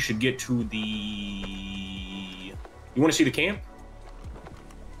think we should get to the. You want to see the camp?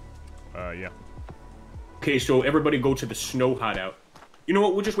 Yeah. Okay, so everybody go to the snow hideout. You know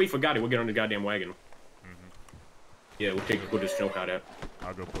what? We'll just wait for Gotti. We'll get on the goddamn wagon. Yeah, we'll go to the snow hideout.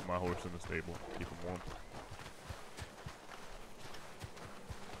 I'll go put my horse in the stable. Keep him warm.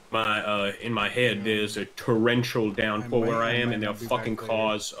 In my head, there's a torrential downpour where I am, and there are fucking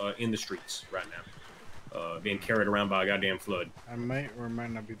cars in the streets right now, being carried around by a goddamn flood. I might or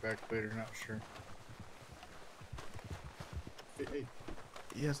might not be back later, not sure. Hey.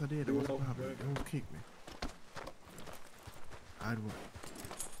 Yes, I did. What's the problem? Don't kick me. I'd what?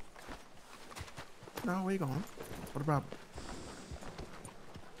 No, where you going? What about?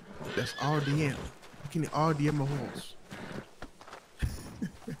 That's RDM. How can you RDM a horse?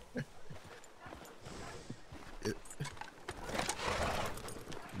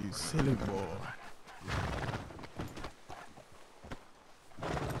 You silly boy.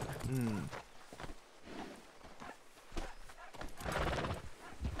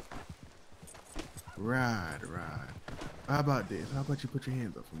 Right. How about this? How about you put your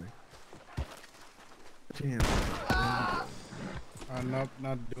hands up for me? Put your hands up. There you go. Nope,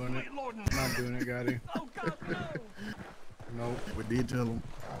 not doing it. Not doing it, Gotti. Nope. We did tell him.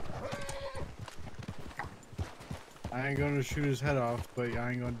 I ain't gonna shoot his head off, but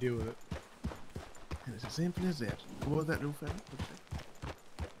I ain't gonna deal with it. And it's as simple as that. What was that little fella?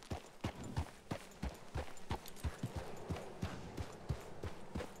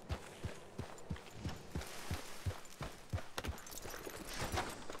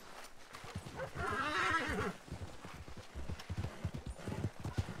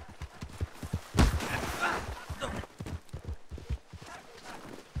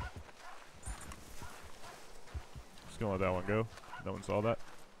 Gonna let that one go. No one saw that.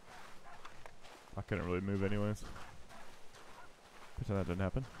 I couldn't really move anyways. Pretend that didn't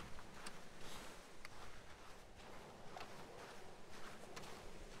happen.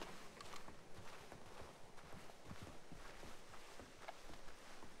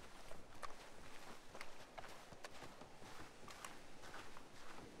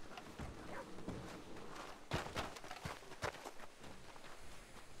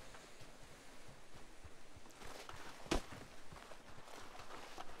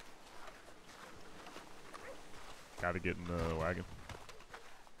 Gotta get in the wagon.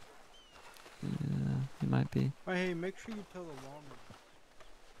 Yeah, it might be. Oh, hey, make sure you tell the lawnmower.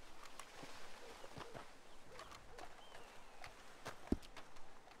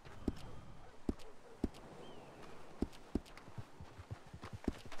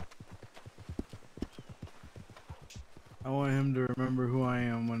 I want him to remember who I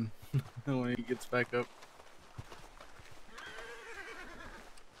am when when he gets back up.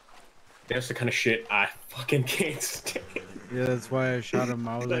 That's the kind of shit I fucking can't stand. Yeah, that's why I shot him.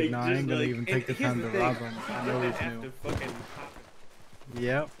 I was like, nah, I ain't gonna even take the time to rob him. I know he's After new. fucking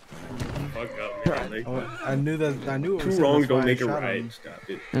Yep. fuck up, man. Like, I knew that. I knew it was two him, wrongs that's why don't I make it shot right. him. Stop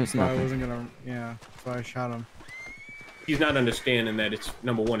it. There's That's why I nothing. wasn't gonna. Yeah, that's why I shot him. He's not understanding that it's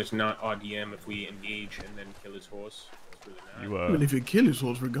number one. It's not RDM if we engage and then kill his horse. It's really not. Even if you kill his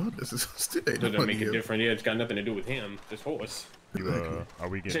horse, regardless, it's still ain't Doesn't make it RDM. different. Yeah, it's got nothing to do with him. This horse. Are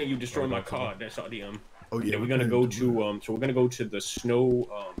we getting? Saying you destroy are we my going for car. That's RDM. Oh Yeah, we're gonna go to so we're gonna go to the snow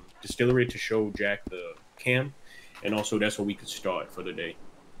distillery to show Jack the camp, and also that's where we could start for the day.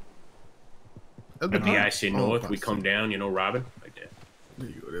 If the guy say north, we come down, robbing like that. There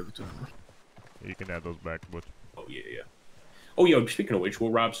you go, every time. You can add those back, but Oh yeah. Oh yeah. Speaking of which,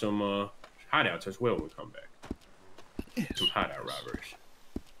 we'll rob some hideouts as well when we come back. Yes. Some hideout robbers.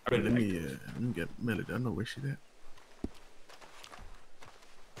 I Let really me, like those. let me get Melody. I know where she at.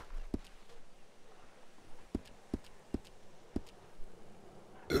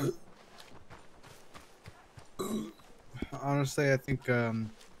 Honestly, I think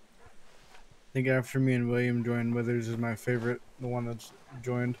after me and William joined, Withers is my favorite. The one that's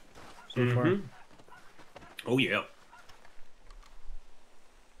joined so far. Oh yeah.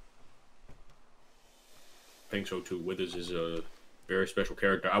 think so too. Withers is a very special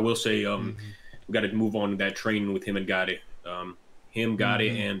character. I will say, we got to move on to that train with him and Gotti. Gotti,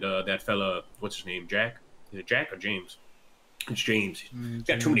 and that fella, what's his name? Jack? Is it Jack or James? It's James. He's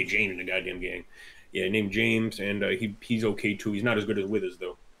got too many James in the goddamn gang. Yeah, named James, and he's okay too. He's not as good as Withers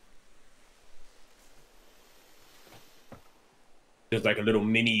though. There's like a little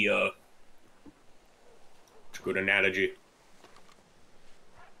mini. It's a good analogy.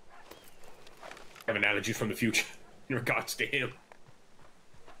 I have analogies from the future in regards to him.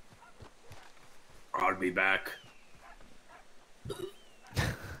 I'll be back.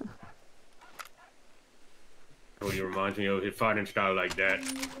 Cody reminds me of his fighting style like that.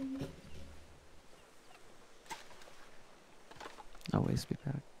 Always be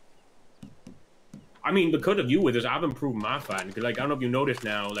back. I mean, because of you with this, I've improved my fighting. Cause like, I don't know if you noticed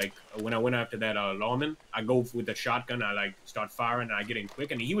now, like when I went after that lawman, I go with the shotgun, I like start firing, and I get in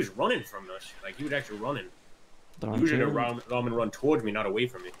quick, and he was running from us. Like he was actually running. Usually the lawman run towards me, not away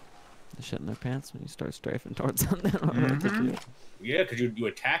from me. They shit in their pants when you start strafing towards them. They don't know what to do. Yeah, because you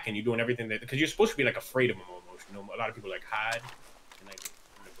attack and you're doing everything that, because you're supposed to be like afraid of them almost. You know, a lot of people like hide and like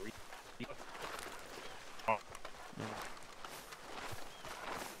agree. Oh. Yeah.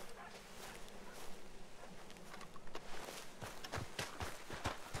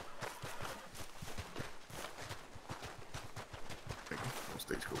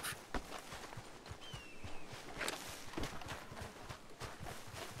 Stagecoach.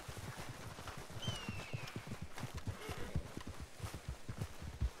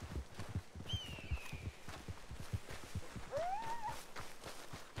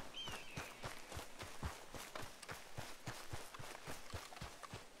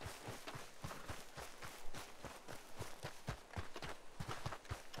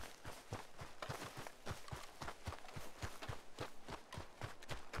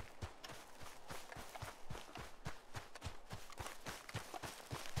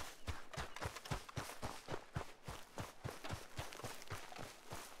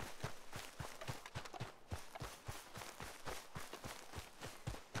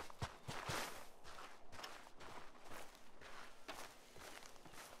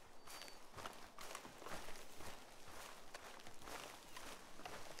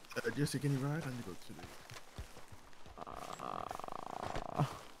 Jesse, can you ride? I need to go to the...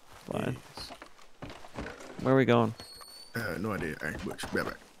 Fine. Yes. Where are we going? No idea. Alright, Butch, be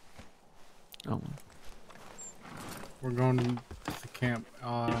back. Oh. We're going to the camp.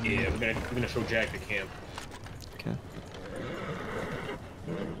 Yeah, we're gonna show Jack the camp. Okay.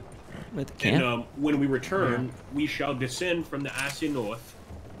 Wait, the camp? And when we return, we shall descend from the icy north.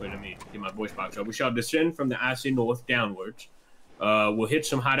 Wait, let me get my voice box up. We shall descend from the icy north downwards. We'll hit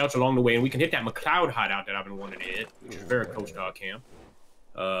some hideouts along the way, and we can hit that McLeod hideout that I've been wanting to hit, which is very close to our camp.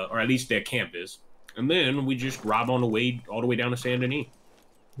 Or at least their camp is. And then we just rob on the way, all the way down to Saint Denis.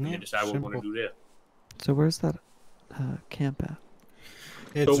 And decide what we want to do there. So where's that camp at?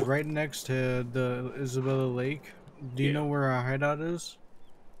 It's right next to the Isabella Lake. Do you know where our hideout is?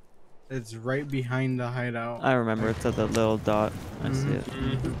 It's right behind the hideout. I remember. It's at the little dot. I see it.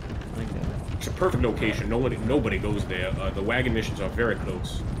 It's a perfect location. Nobody goes there. The wagon missions are very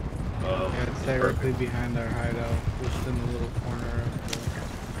close. Yeah, it's directly behind our hideout, just in the little corner of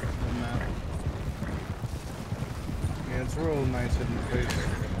the map. Yeah, it's real nice hidden place.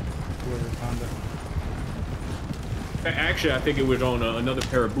 Whoever found it. Actually, I think it was on another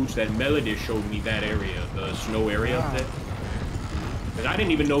pair of boots that Melody showed me that area, the snow area. Wow. Because I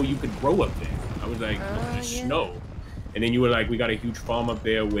didn't even know you could grow up there. I was like, there's snow. And then you were like, we got a huge farm up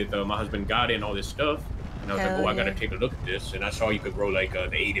there with my husband Gotti and all this stuff. And I was like, oh, I gotta take a look at this. And I saw you could grow like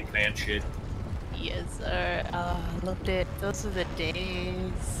the 80 plant shit. Yes, sir. Loved it. Those are the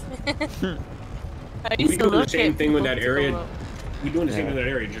days. We doing the same thing with that area. We doing the same thing with that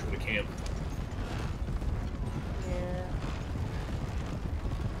area, just with a camp.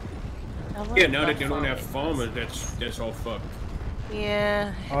 Yeah, now that they don't have farmers, that's all fucked.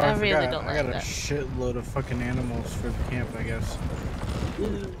 Yeah, oh, I really don't like that. I got a shitload of fucking animals for the camp, I guess.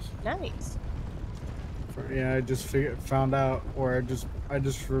 Ooh, nice. Yeah, I just found out, or I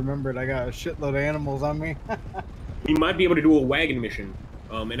just remembered I got a shitload of animals on me. We might be able to do a wagon mission.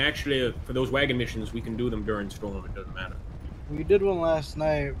 And actually, for those wagon missions, we can do them during storm. It doesn't matter. We did one last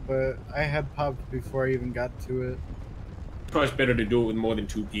night, but I had popped before I even got to it. Probably it's better to do it with more than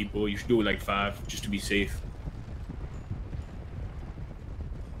 2 people. You should do it like 5, just to be safe.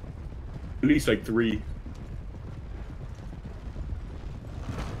 At least like 3.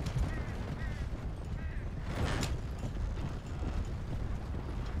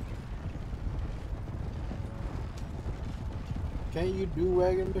 Can't you do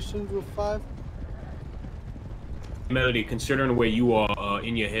wagon missions with 5? Melody, considering where you are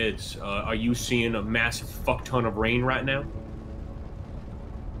in your heads, are you seeing a massive fuck ton of rain right now?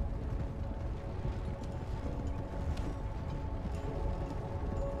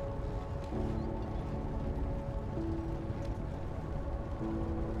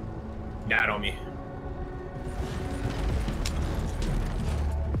 Died on me.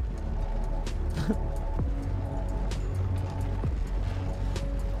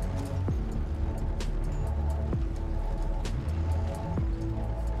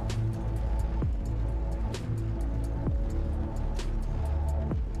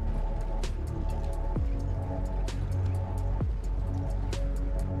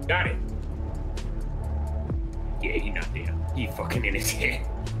 Got it. Yeah, he not there. He fucking in his head.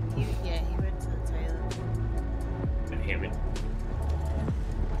 Yeah, he went to the toilet. Damn it.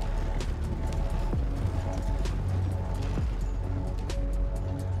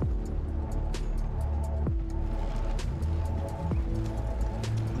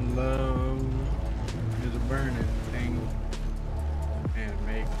 Love is a burning thing, and it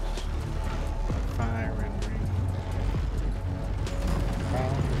makes a fire and ring.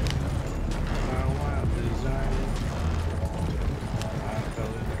 My wild desire, I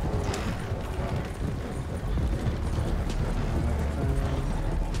fell into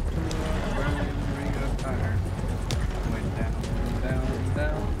a burning ring of fire. Went down, down,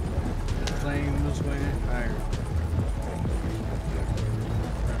 down. The flames went higher.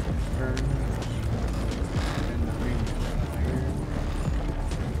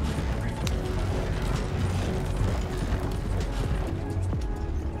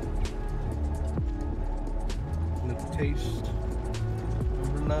 The taste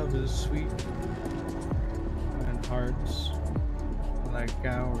of love is sweet, and hearts like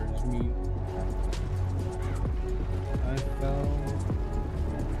ours meet. I fell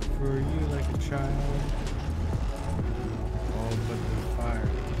for you like a child, all but the fire.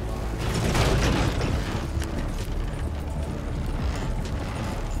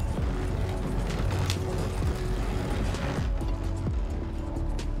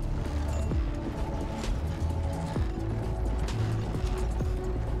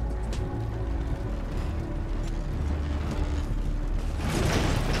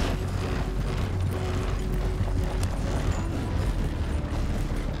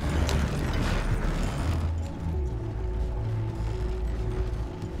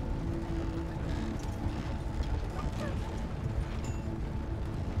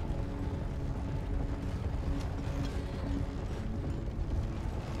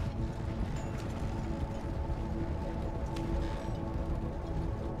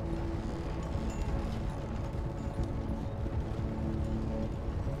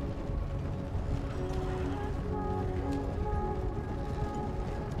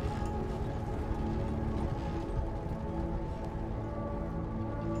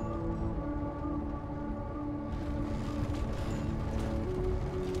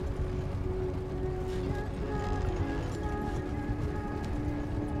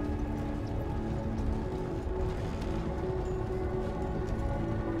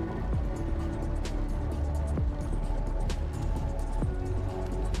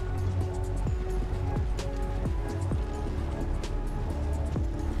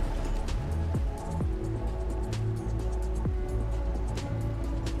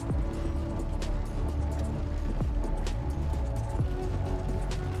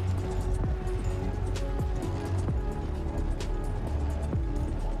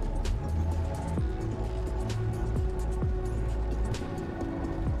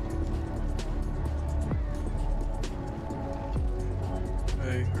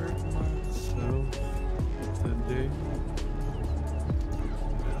 I hurt myself today.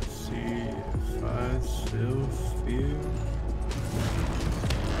 Let's see if I still feel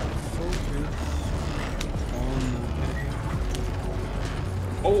focus on the day.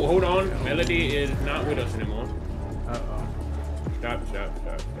 Oh, hold on. Melody is not with us anymore. Uh-oh. Stop.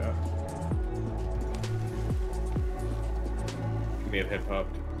 She may have head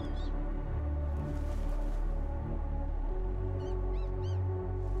popped.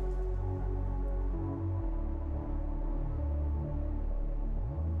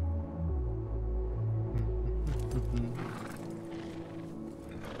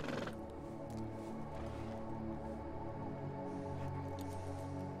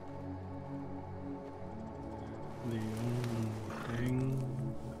 The only thing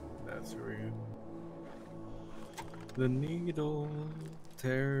that's real. The needle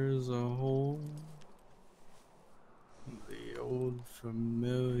tears a hole. The old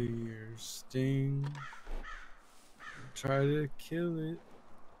familiar sting. Try to kill it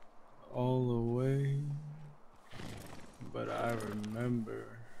all away. but I remember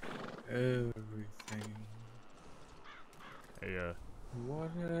everything. Hey,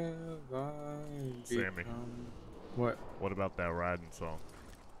 What have I Sammy. become? What? What about that riding song?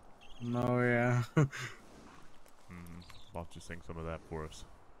 No, yeah. Why don't you sing some of that for us?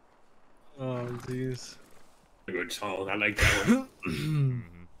 Oh, jeez. A good song. I like that one.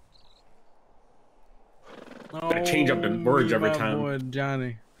 Gotta change up the words every time. Boy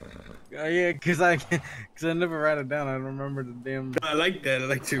Johnny. Yeah, cause I never write it down. I don't remember the damn. I like that. I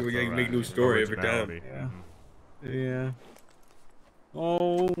like to make new story every time. Yeah. Yeah.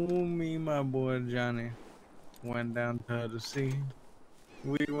 Oh, me, my boy Johnny, went down to the sea.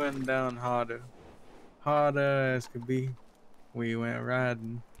 We went down harder as could be. We went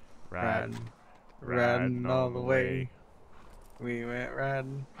riding all the way. We went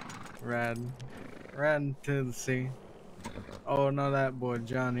riding to the sea. Oh, no, that boy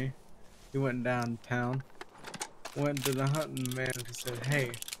Johnny, he went downtown, went to the hunting man and said,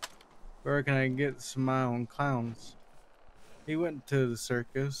 "Hey, where can I get some of my own clowns?" He went to the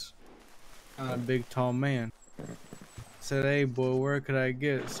circus, a big tall man. Said, "Hey boy, where could I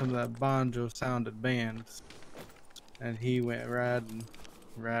get some of that banjo sounded bands?" And he went riding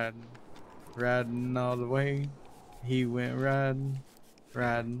all the way. He went riding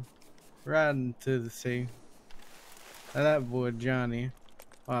to the sea. Now that boy Johnny,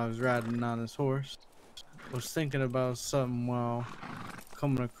 while I was riding on his horse, was thinking about something while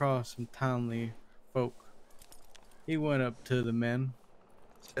coming across some townly folk. He went up to the men,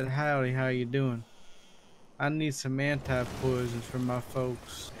 said, "Howdy, how you doing? I need some anti-poisons for my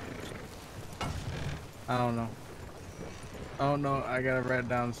folks." I don't know. I gotta write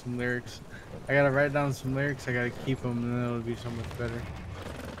down some lyrics. I gotta keep them, and then it'll be so much better.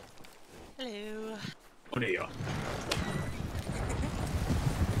 Hello. Oh, there you are.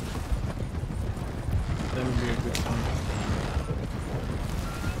 That would be a good song.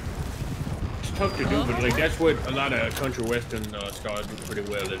 It's tough to do, but like that's what a lot of country western stars do pretty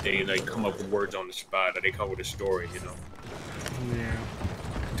well. That they like come up with words on the spot, or they come up with a story. You know. Yeah.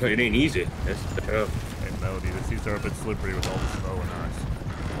 So it ain't easy. That's tough. Hey, Melody, the seats are a bit slippery with all the snow and ice.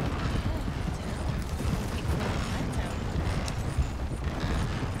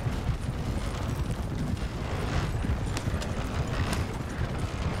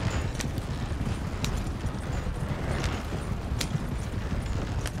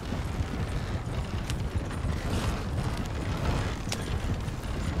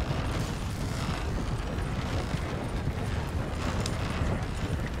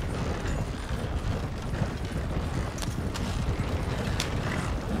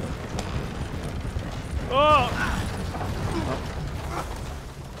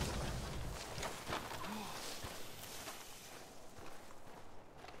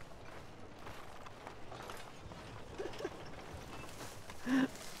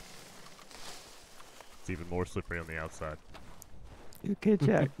 It's even more slippery on the outside. Okay,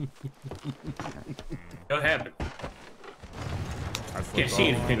 Jack. What happened? I Can't see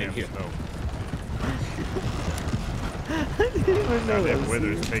anything in here. I didn't even know That that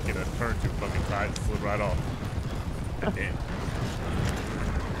weather's was taking a turn too fucking tight and slid right off. Damn.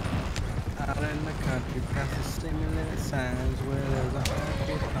 Out in the country, past the stimulated signs where there's a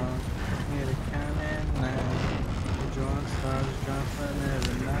honky tonk near the county line. The joint stars jumping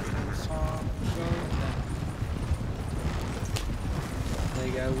every night when the song goes down. They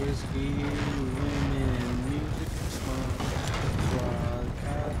got whiskey, women, and music and smoke. While the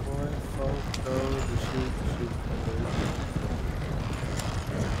cowboy folk go to shoot.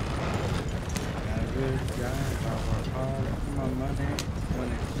 Got a good job, I work hard for my money. When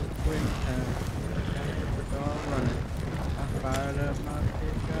it's a quick time, I all running. I fired up my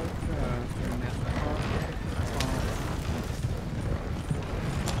pickup truck and it's a hard song.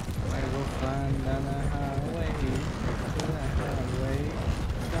 I go flying down the highway to the highway.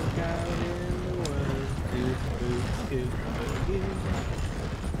 Stuck out in the woods, do.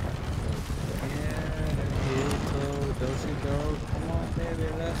 Yeah, the kids go, do-si-do. Come on, baby,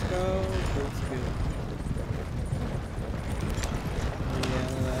 let's go. Let's go. Yeah,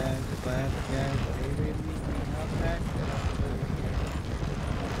 glad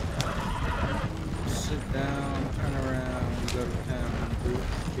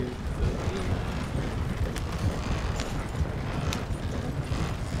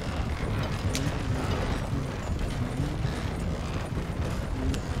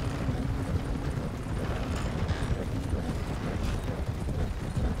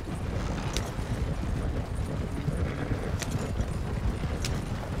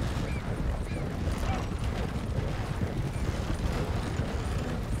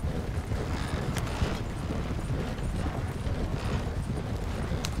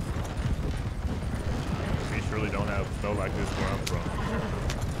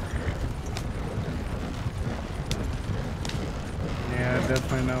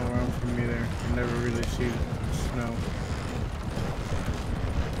definitely not where I'm from either. I never really see snow.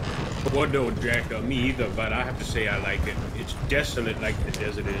 Well, no, Jack, me either, but I have to say I like it. It's desolate like the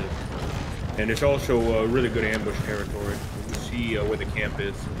desert is. And it's also really good ambush territory. You see where the camp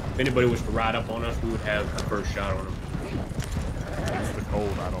is. If anybody was to ride up on us, we would have the first shot on them. It's the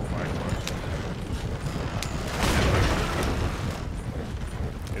cold I don't like much.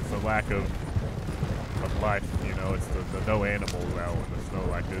 It's the lack of life, you know. It's the no animals out in the snow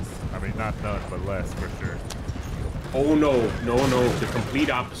like this. I mean, not none, but less for sure. Oh no, the complete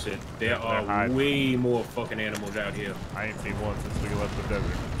opposite. There are way more fucking animals out here. I ain't seen one since we left the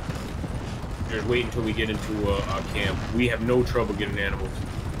desert. Just wait until we get into our camp. We have no trouble getting animals.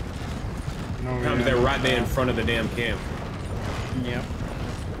 Sometimes they're right there in front of the damn camp. Yep.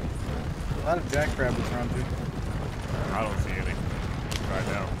 A lot of jackrabbits around too. I don't see any right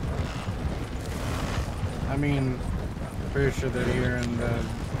now. I mean, I'm pretty sure they're hearing the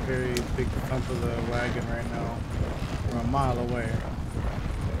very big thump of the wagon right now from a mile away.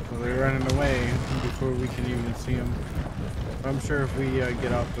 So they're running away before we can even see them. But I'm sure if we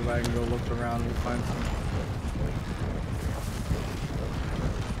get off the wagon, go look around, we'll find some.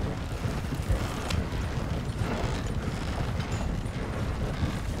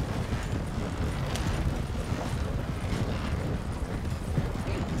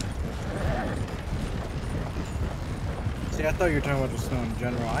 See, I thought you were talking about the snow in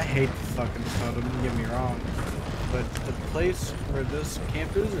general. I hate the fucking snow, don't get me wrong. But the place where this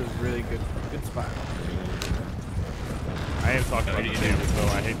camp is really good. Good spot. I am talking about the damn snow.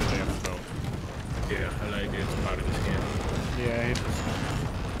 I hate the damn snow. Yeah, I like this part of this camp. Yeah, I hate the snow.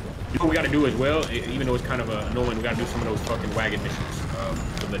 You know what we gotta do as well, even though it's kind of annoying, we gotta do some of those fucking wagon missions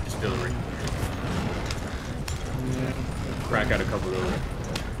for the distillery. Yeah. Crack out a couple of those.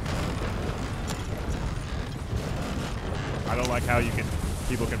 I don't like how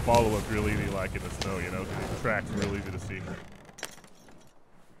people can follow us real easy like in the snow, you know, because the track's real easy to see.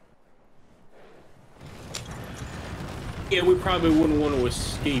 Yeah, we probably wouldn't want to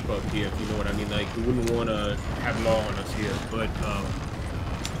escape up here, if you know what I mean. Like, we wouldn't want to have law on us here, but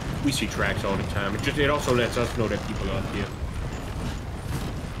we see tracks all the time. It also lets us know that people are up here.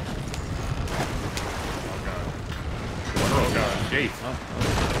 Oh god, Jake.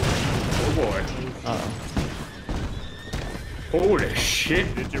 Oh boy. Uh-oh. Holy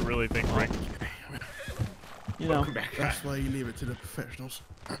shit. Did you really think You know. That's why you leave it to the professionals.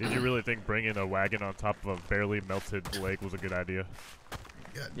 Did you really think bringing a wagon on top of a barely melted lake was a good idea?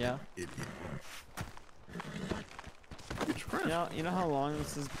 Yeah. You know how long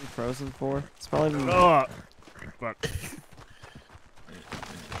this has been frozen for? It's probably been... Oh, fuck.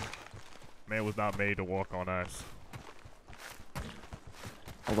 Man was not made to walk on ice.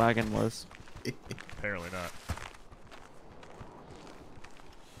 A wagon was. Apparently not.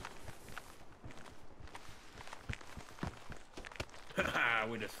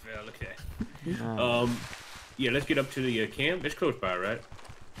 We just fell. Look at that. Yeah, let's get up to the camp. It's close by, right?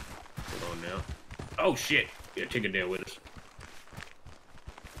 Hold on now. Oh shit! Yeah, take it there with us.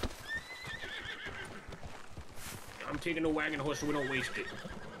 I'm taking the wagon horse so we don't waste it.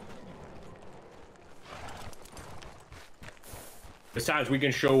 Besides, we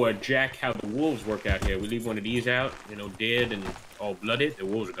can show Jack how the wolves work out here. We leave one of these out, you know, dead and all blooded. The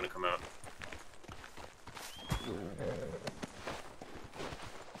wolves are gonna come out.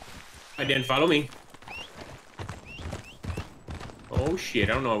 Alright, then follow me. Oh shit!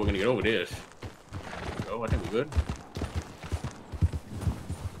 I don't know how we're gonna get over this. Oh, I think we're good.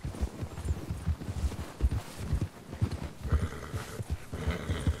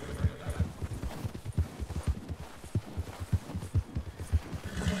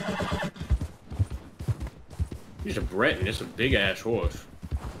 He's a Breton. It's a big ass horse.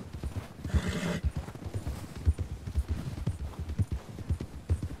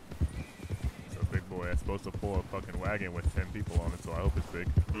 It's a big boy. It's supposed to pull a fucking wagon with 10 people on it, so I hope it's big.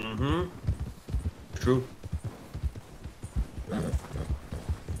 Mm-hmm. True.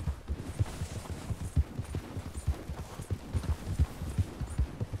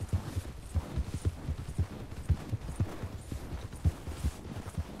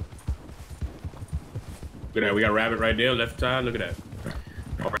 Look at that, we got a rabbit right there, left side, look at that.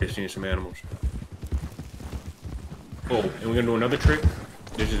 Already seeing some animals. Oh, and we're gonna do another trick.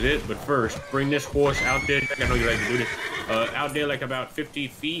 This is it, but first, bring this horse out there. I know you like to do this. Out there like about 50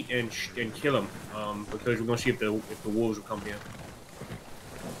 feet and kill him. Because we're gonna see if the wolves will come here.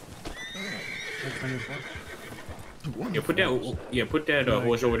 Yeah, put that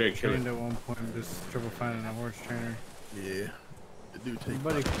horse over there and kill it. At one point, just trouble finding a horse trainer. Yeah. It do take.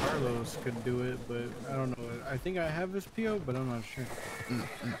 Buddy Carlos could do it, but I don't know. I think I have his PO, but I'm not sure.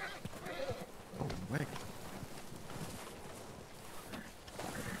 Oh, wait.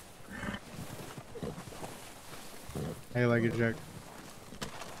 Hey, like it, Jack.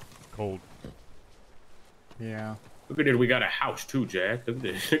 Cold. Yeah. Look at it. We got a house too, Jack. Look at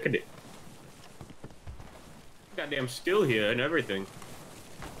this. Look at it. Goddamn still here and everything.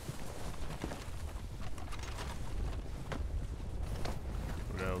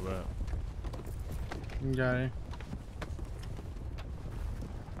 What the hell is that? You got it.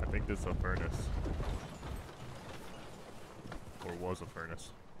 I think this is a furnace. Or was a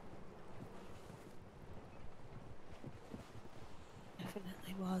furnace.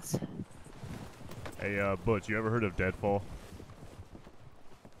 Definitely was. Hey, Butch, you ever heard of deadfall?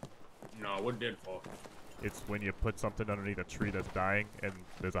 No, what did fall? It's when you put something underneath a tree that's dying, and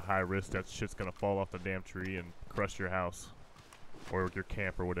there's a high risk that shit's gonna fall off the damn tree and crush your house. Or your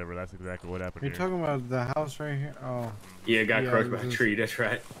camp or whatever. That's exactly what happened You're here. talking about the house right here? Oh. Yeah, it got crushed it by was a just- tree. That's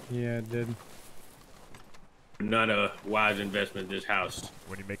right. Yeah, it did. Not a wise investment, this house.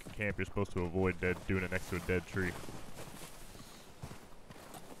 When you make a camp, you're supposed to avoid doing it next to a dead tree.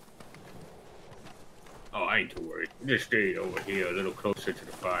 Oh, I ain't too worried. Just stay over here a little closer to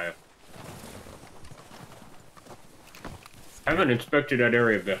the fire. I haven't inspected that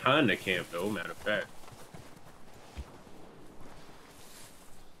area behind the camp, though, matter of fact.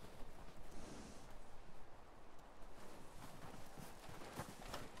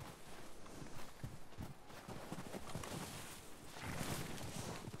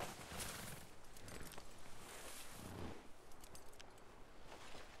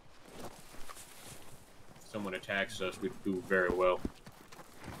 If someone attacks us, we do very well.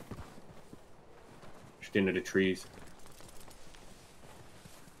 Just into the trees.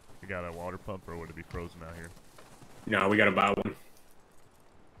 You got a water pump, or would it be frozen out here? No, we gotta buy one.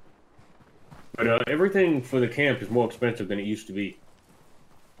 But everything for the camp is more expensive than it used to be.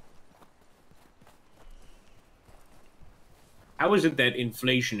 How is it that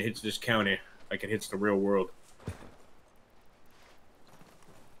inflation hits this county like it hits the real world?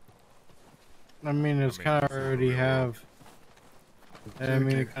 I mean, it's kind of this is already real. have. I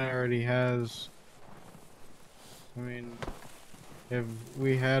mean, it kind of already has. I mean, if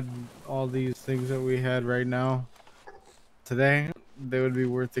we had all these things that we had right now, today, they would be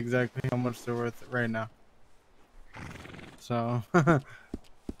worth exactly how much they're worth right now. So, I'm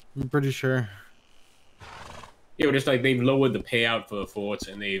pretty sure. Yeah, but it's like they've lowered the payout for forts,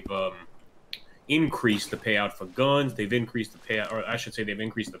 and they've increased the payout for guns. They've increased the payout, or I should say, they've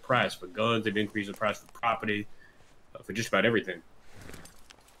increased the price for guns. They've increased the price for property, for just about everything.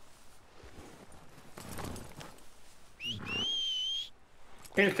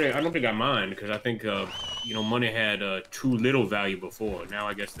 Can't say I don't think I mind because I think you know, money had too little value before. Now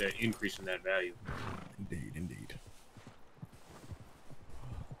I guess they're increasing that value. Indeed, indeed.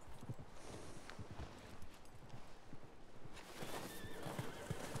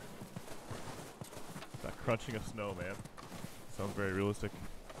 That crunching of snow, man. Sounds very realistic.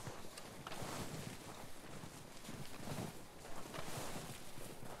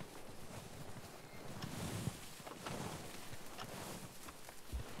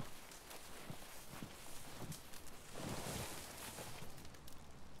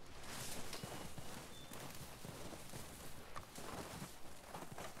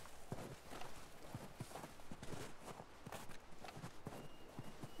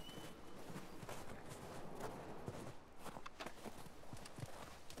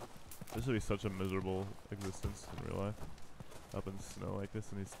 This would be such a miserable existence in real life. Up in snow like this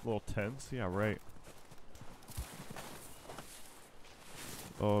in these little tents. Yeah, right.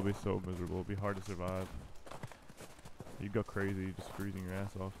 Oh, it'd be so miserable. It'd be hard to survive. You'd go crazy just freezing your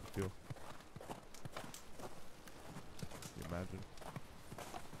ass off. I feel. Can you imagine?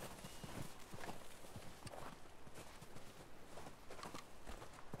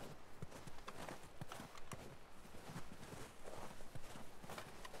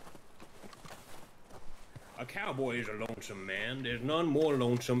 A cowboy is a lonesome man. There's none more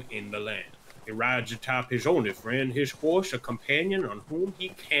lonesome in the land. He rides atop his only friend, his horse, a companion on whom he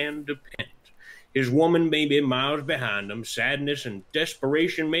can depend. His woman may be miles behind him, sadness and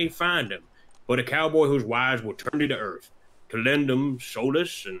desperation may find him, but a cowboy whose wives will turn to the earth to lend him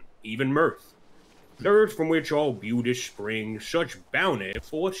solace and even mirth. The earth from which all beauty springs, such bounty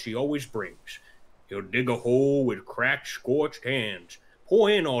forth she always brings. He'll dig a hole with cracked, scorched hands, pour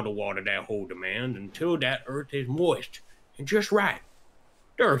in all the water that hole demands until that earth is moist and just right.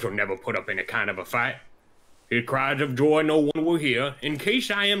 The earth will never put up any kind of a fight. His cries of joy no one will hear. In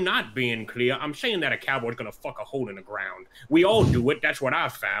case I am not being clear, I'm saying that a cowboy's gonna fuck a hole in the ground. We all do it, that's what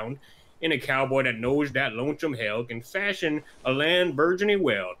I've found. And a cowboy that knows that lonesome hell can fashion a land burgeoning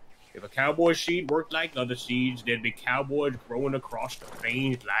well. If a cowboy seed worked like other seeds, there'd be cowboys growing across the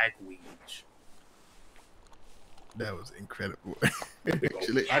plains like weeds. That was incredible.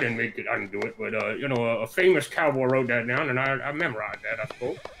 Actually, I didn't make it, I didn't do it, but a famous cowboy wrote that down, and I memorized that, I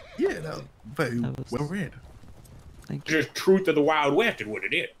suppose. Yeah, that was very well read. Just truth of the Wild West is what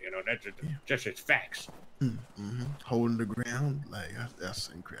it is. That's just facts. Holding the ground, like that's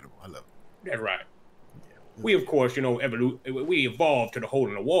incredible. I love it. That's right. Yeah. We of course, we evolved to the hole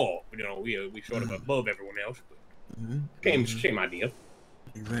in the wall. We sort of above everyone else. But same idea.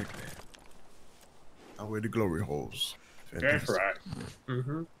 Exactly. I wear the glory holes. Fantastic. That's right.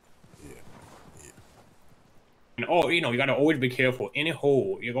 And you gotta always be careful. Any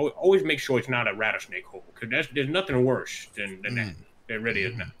hole, you always make sure it's not a rattlesnake hole, because there's nothing worse than that. There really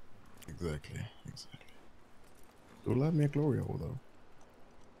is not. Exactly. Don't let me a glory hole though.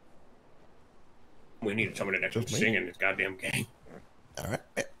 We needed somebody that could sing in this goddamn game. All right.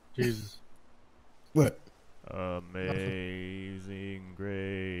 Jesus. What? Amazing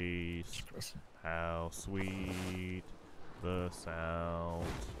grace, how sweet the sound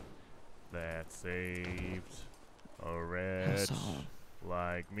that saved a wretch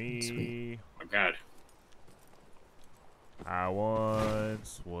like me. Sweet. Oh my God. I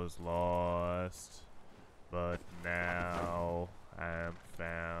once was lost, but now I'm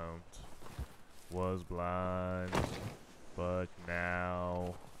found. Was blind, but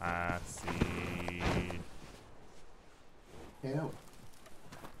now I see.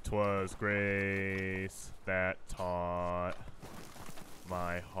 'Twas grace that taught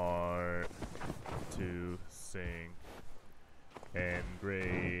my heart to sing, and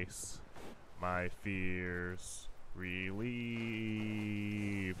grace my fears relieved.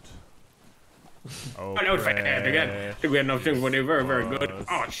 Oh, that was fantastic. I think we had no things, but they're very, very good.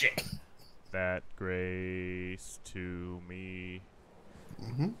 Oh, shit. That grace to me,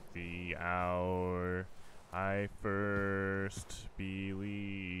 the hour I first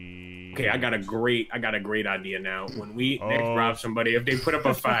believed. Okay, I got a great idea now. When we next rob somebody, if they put up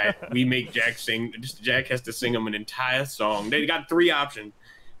a fight, we make Jack sing. Jack has to sing them an entire song. They got 3 options.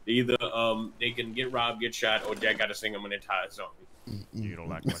 Either they can get robbed, get shot, or Jack got to sing them an entire song. You don't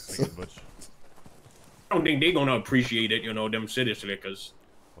like my singing, Butch. I don't think they're gonna appreciate it, them city slickers.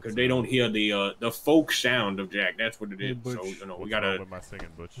 Because they don't hear the folk sound of Jack. That's what it is. So, we gotta. With my singing,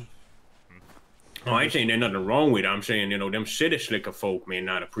 Butch? Oh, I ain't saying there's nothing wrong with it. I'm saying, them city slicker folk may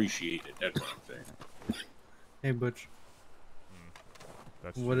not appreciate it. That's what I'm saying. Hey, Butch.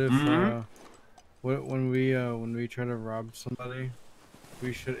 What if when we try to rob somebody,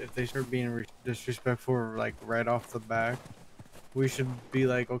 we should, if they start being disrespectful like right off the back, we should be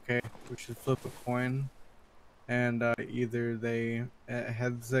like, okay, we should flip a coin. And either they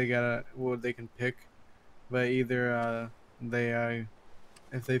heads they can pick, but either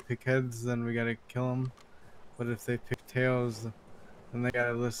if they pick heads, then we gotta kill them. But if they pick tails, then they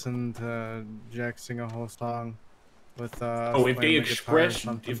gotta listen to Jack sing a whole song with if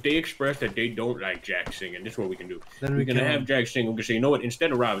they express that they don't like Jack singing, this is what we can do. Then we can have Jack sing. We can say, you know what?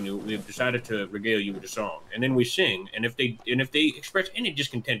 Instead of robbing you, we've decided to regale you with a song, and then we sing. And if they express any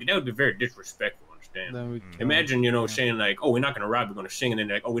discontent, that would be very disrespectful. Imagine, saying like, oh, we're not going to rob, we're going to sing, and then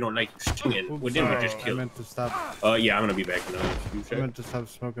like, oh, we don't like you singing. Well, then we just kill. I meant to stop. Yeah, I'm going to be back in a few seconds. I meant to stop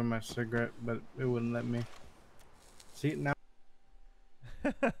smoking my cigarette, but it wouldn't let me. See, now.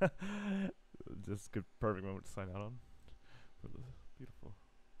 Just a good, perfect moment to sign out on. Beautiful.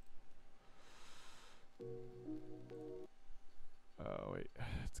 Oh, wait.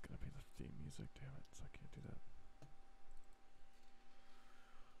 It's going to be the theme music, damn it. So I can't do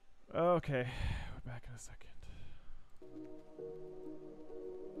that. Okay. Back in a second.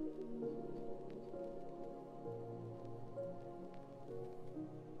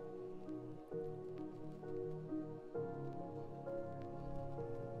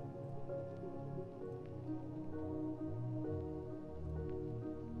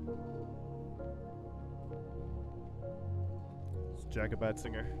 Is Jack a bad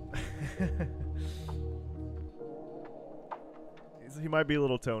singer? He might be a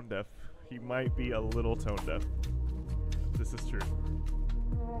little tone deaf. He might be a little tone deaf. This is true.